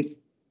zu nehmen.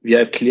 Wir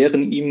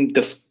erklären ihm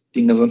das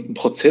den gesamten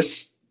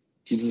Prozess,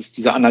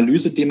 diese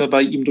Analyse, den wir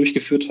bei ihm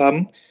durchgeführt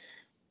haben.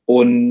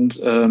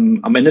 Und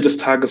am Ende des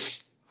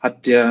Tages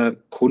hat der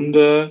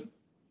Kunde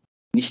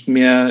nicht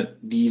mehr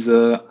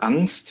diese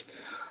Angst,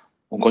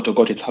 oh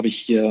Gott, jetzt habe ich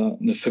hier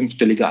eine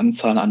 5-stellige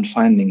Anzahl an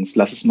Findings,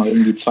 lass es mal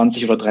irgendwie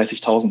 20 oder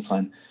 30.000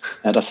 sein.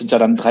 Ja, das sind ja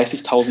dann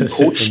 30.000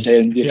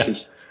 Codestellen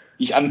wirklich,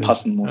 die ich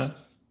anpassen muss.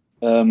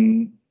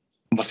 Und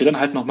was wir dann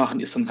halt noch machen,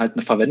 ist dann halt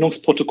eine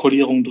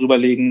Verwendungsprotokollierung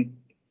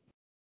drüberlegen.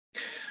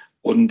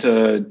 Und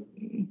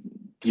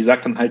die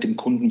sagt dann halt dem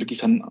Kunden wirklich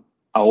dann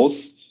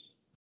aus,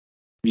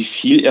 wie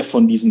viel er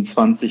von diesen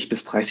 20.000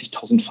 bis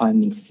 30.000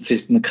 Findings, das ist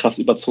jetzt eine krass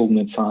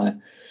überzogene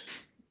Zahl,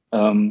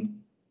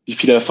 wie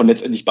viel er davon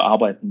letztendlich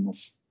bearbeiten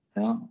muss.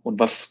 Ja? Und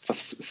was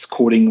ist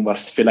Coding,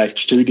 was vielleicht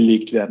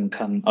stillgelegt werden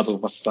kann,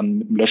 also was dann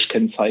mit einem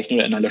Löschkennzeichen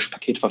oder in ein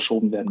Löschpaket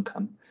verschoben werden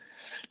kann.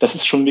 Das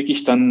ist schon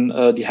wirklich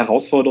dann die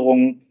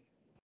Herausforderung,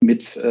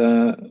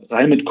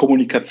 rein mit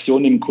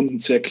Kommunikation dem Kunden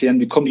zu erklären,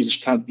 wie kommen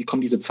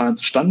diese Zahlen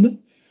zustande?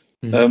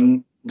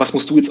 Was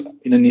musst du jetzt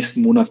in den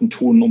nächsten Monaten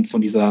tun, um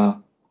von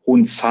dieser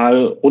hohen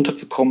Zahl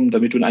runterzukommen,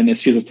 damit du in ein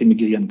S4-System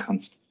migrieren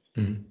kannst?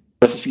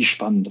 Das ist wirklich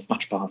spannend, das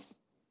macht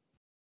Spaß.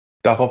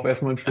 Darauf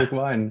erstmal einen Schluck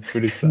Wein,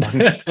 würde ich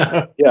sagen.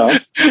 Ja.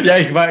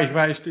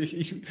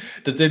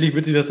 Tatsächlich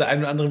wird sich das der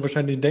eine oder andere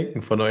wahrscheinlich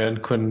denken von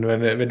euren Kunden,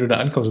 wenn du da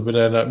ankommst mit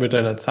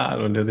deiner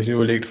Zahl und der sich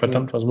überlegt,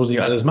 verdammt, was muss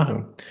ich alles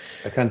machen?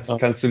 Da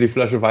kannst du die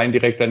Flasche Wein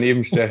direkt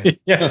daneben stellen.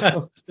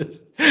 Ja.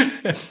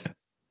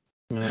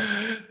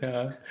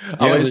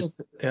 Aber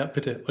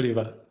bitte,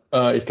 Oliver.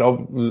 Ich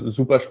glaube,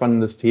 super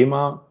spannendes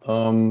Thema.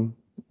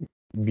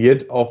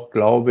 Wird auch,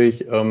 glaube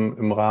ich,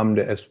 im Rahmen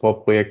der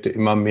S4-Projekte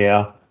immer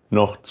mehr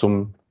noch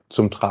zum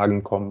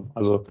Tragen kommen.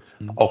 Also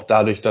auch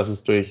dadurch, dass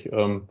es durch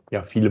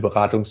viele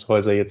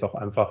Beratungshäuser jetzt auch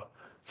einfach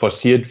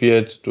forciert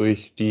wird,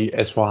 durch die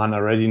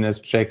S4HANA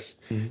Readiness Checks,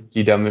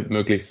 die damit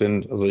möglich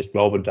sind. Also ich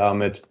glaube,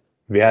 damit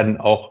werden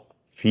auch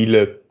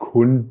viele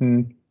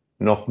Kunden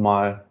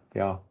nochmal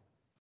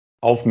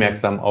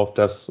aufmerksam auf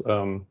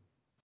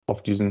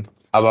diesen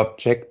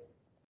ABAP-Check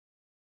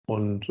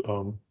und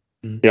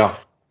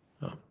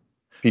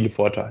viele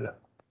Vorteile.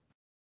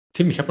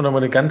 Tim, ich habe noch mal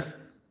eine ganz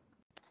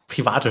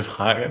private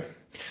Frage.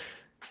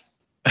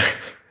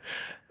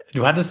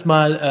 Du hattest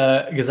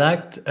mal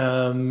gesagt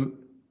in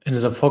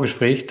unserem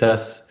Vorgespräch,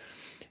 dass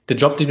der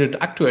Job, den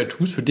du aktuell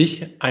tust, für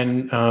dich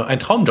ein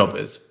Traumjob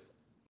ist.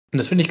 Und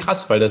das finde ich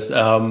krass, weil das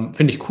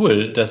finde ich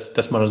cool,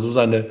 dass man so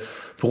seine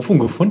Berufung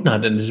gefunden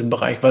hat in diesem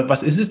Bereich.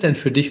 Was ist es denn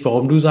für dich,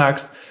 warum du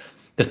sagst,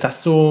 dass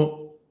das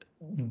so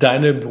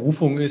deine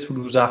Berufung ist, wo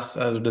du sagst,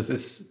 also das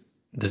ist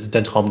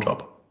dein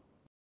Traumjob?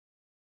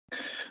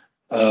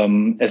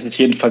 Es ist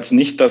jedenfalls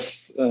nicht,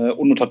 das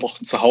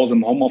ununterbrochen zu Hause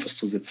im Homeoffice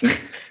zu sitzen.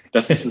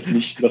 Das ist es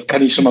nicht. Das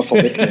kann ich schon mal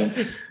vorwegnehmen.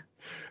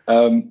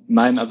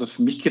 Nein, also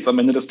für mich geht es am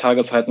Ende des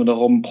Tages halt nur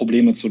darum,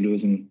 Probleme zu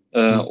lösen.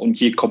 Und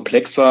je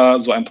komplexer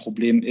so ein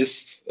Problem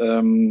ist,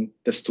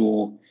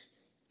 desto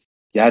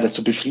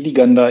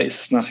befriedigender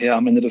ist es nachher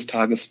am Ende des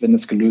Tages, wenn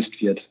es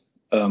gelöst wird.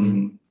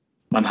 Man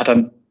hat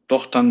dann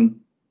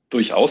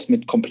durchaus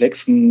mit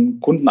komplexen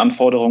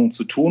Kundenanforderungen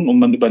zu tun und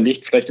man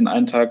überlegt vielleicht den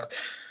einen Tag,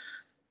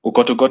 oh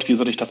Gott, wie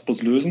soll ich das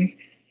bloß lösen?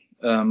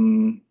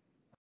 Und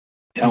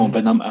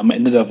wenn am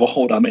Ende der Woche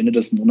oder am Ende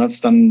des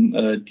Monats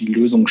dann die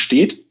Lösung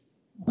steht,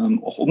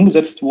 auch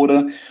umgesetzt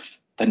wurde,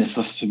 dann ist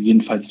das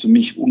jedenfalls für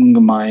mich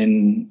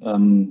ungemein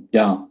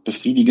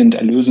befriedigend,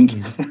 erlösend.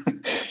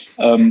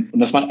 Und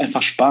das macht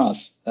einfach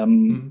Spaß,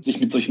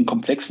 sich mit solchen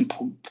komplexen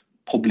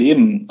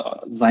Problemen,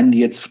 seien die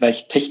jetzt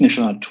vielleicht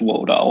technischer Natur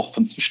oder auch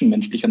von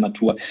zwischenmenschlicher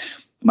Natur,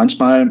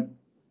 manchmal,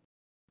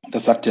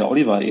 das sagt der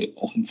Oliver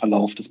auch im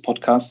Verlauf des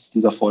Podcasts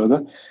dieser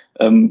Folge,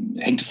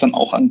 hängt es dann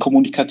auch an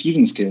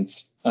kommunikativen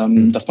Skills,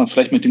 dass man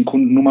vielleicht mit dem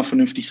Kunden nur mal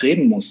vernünftig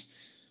reden muss,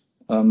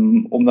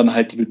 um dann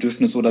halt die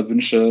Bedürfnisse oder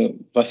Wünsche,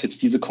 was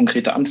jetzt diese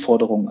konkrete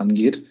Anforderung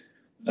angeht,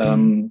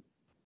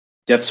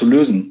 zu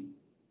lösen.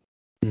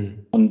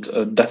 Und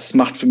das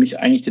macht für mich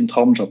eigentlich den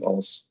Traumjob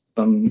aus.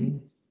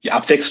 Die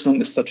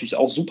Abwechslung ist natürlich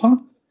auch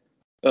super,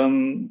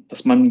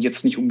 dass man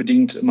jetzt nicht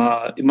unbedingt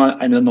immer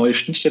eine neue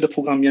Schnittstelle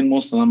programmieren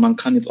muss, sondern man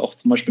kann jetzt auch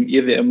zum Beispiel im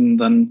EWM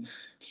dann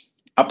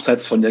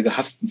abseits von der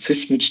gehassten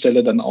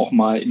CIF-Schnittstelle dann auch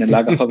mal in den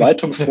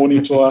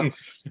Lagerverwaltungsmonitor.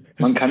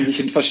 Man kann sich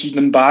in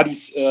verschiedenen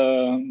Bodies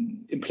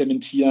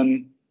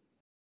implementieren.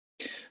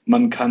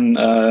 Man kann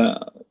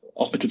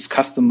auch mittels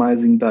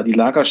Customizing da die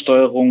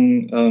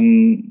Lagersteuerung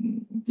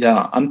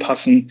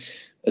anpassen.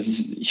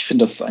 Also ich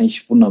finde das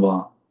eigentlich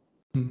wunderbar.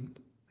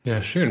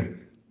 Ja, schön.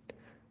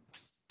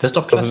 Das ist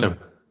doch klasse.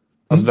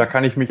 Also da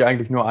kann ich mich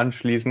eigentlich nur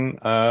anschließen.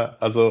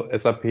 Also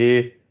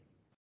SAP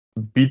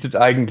bietet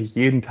eigentlich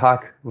jeden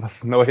Tag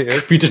was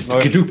Neues. Bietet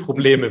genug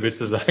Probleme, willst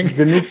du sagen?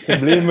 Genug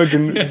Probleme,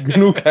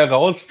 genug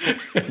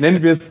Herausforderungen.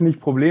 Nennen wir es nicht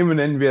Probleme,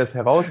 nennen wir es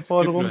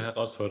Herausforderungen. Es gibt nur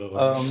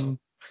Herausforderungen.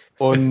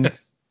 Und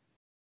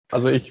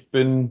also ich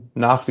bin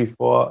nach wie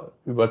vor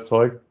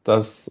überzeugt,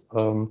 dass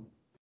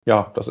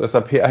das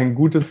SAP ein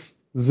gutes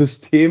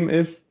System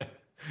ist,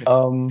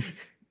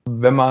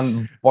 wenn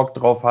man Bock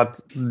drauf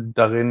hat,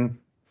 darin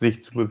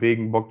sich zu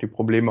bewegen, Bock die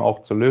Probleme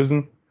auch zu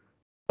lösen.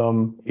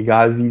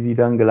 egal wie sie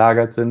dann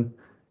gelagert sind.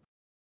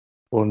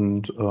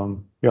 Und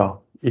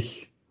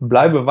ich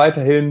bleibe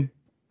weiterhin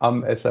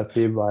am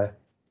SAP bei.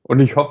 Und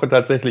ich hoffe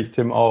tatsächlich,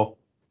 Tim auch.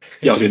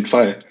 Ja, auf jeden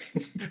Fall.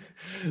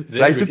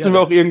 Vielleicht sitzen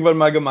wir auch irgendwann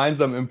mal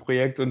gemeinsam im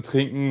Projekt und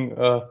trinken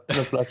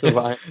eine Flasche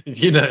Wein.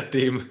 Je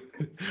nachdem,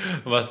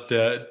 was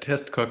der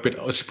Testcockpit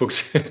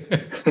ausspuckt.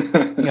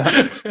 Ja.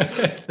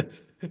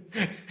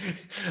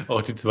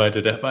 Auch die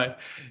zweite dabei.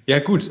 Ja,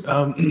 gut.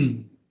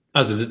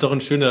 Also, das ist doch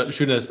ein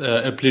schönes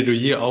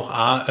Plädoyer.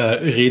 Auch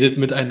redet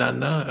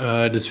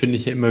miteinander. Das finde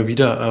ich ja immer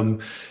wieder.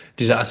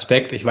 Dieser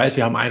Aspekt. Ich weiß,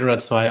 wir haben ein oder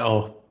zwei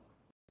auch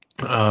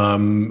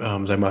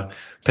sagen wir,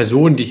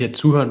 Personen, die hier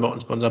zuhören bei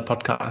uns bei unserem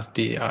Podcast,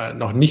 die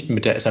noch nicht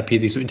mit der SAP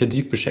sich so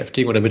intensiv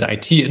beschäftigen oder mit der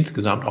IT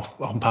insgesamt, auch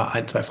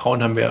ein, zwei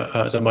Frauen haben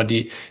wir, sagen wir,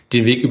 die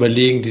den Weg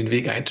überlegen, diesen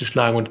Weg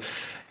einzuschlagen. Und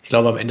ich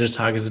glaube, am Ende des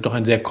Tages ist es doch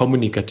ein sehr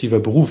kommunikativer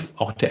Beruf,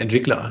 auch der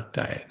Entwickler,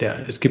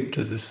 der es gibt.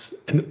 Es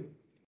ist ein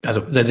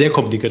sehr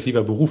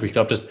kommunikativer Beruf. Ich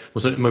glaube, das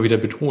muss man immer wieder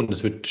betonen.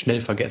 Das wird schnell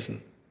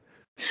vergessen.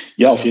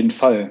 Ja, auf jeden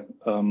Fall.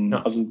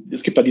 Also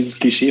es gibt ja dieses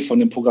Klischee von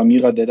dem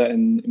Programmierer, der da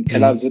im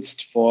Keller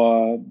sitzt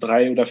vor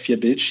 3 oder 4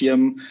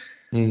 Bildschirmen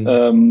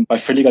bei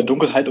völliger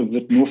Dunkelheit und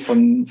wird nur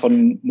von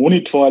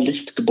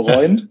Monitorlicht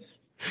gebräunt.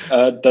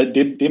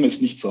 Dem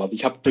ist nicht so. Also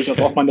ich habe durchaus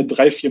auch meine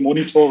 3, 4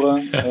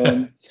 Monitore,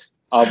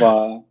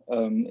 aber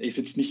ich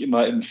sitze nicht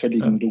immer im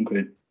völligen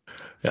Dunkeln.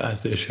 Ja,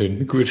 sehr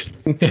schön. Gut.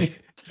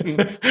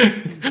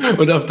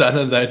 Und auf der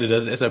anderen Seite,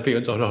 dass SAP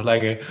uns auch noch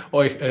lange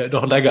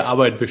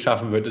Arbeit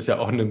beschaffen wird, ist ja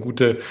auch eine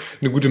gute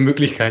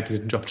Möglichkeit,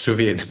 diesen Job zu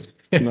wählen.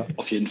 Ja,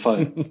 auf jeden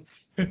Fall.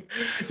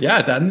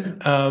 Ja, dann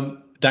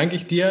danke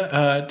ich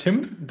dir,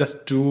 Tim,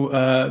 dass du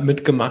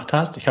mitgemacht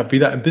hast. Ich habe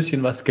wieder ein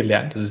bisschen was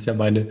gelernt. Das ist ja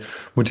meine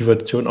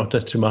Motivation, auch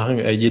das zu machen.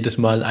 Jedes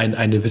Mal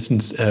eine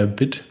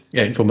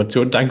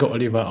Information. Danke,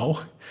 Oliver,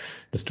 auch,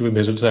 dass du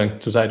mir sozusagen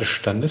zur Seite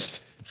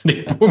standest.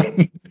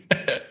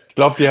 Ich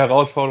glaube, die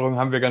Herausforderung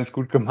haben wir ganz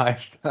gut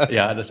gemeistert.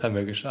 Ja, das haben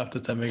wir geschafft.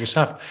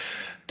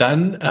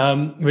 Dann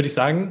würde ich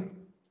sagen,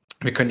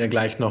 wir können ja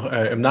gleich noch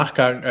im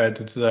Nachgang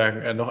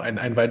sozusagen noch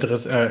ein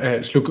weiteres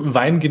Schluck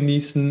Wein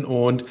genießen.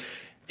 Und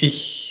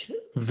ich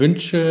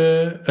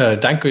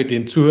danke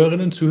den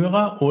Zuhörerinnen und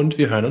Zuhörern und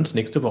wir hören uns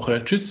nächste Woche.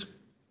 Tschüss.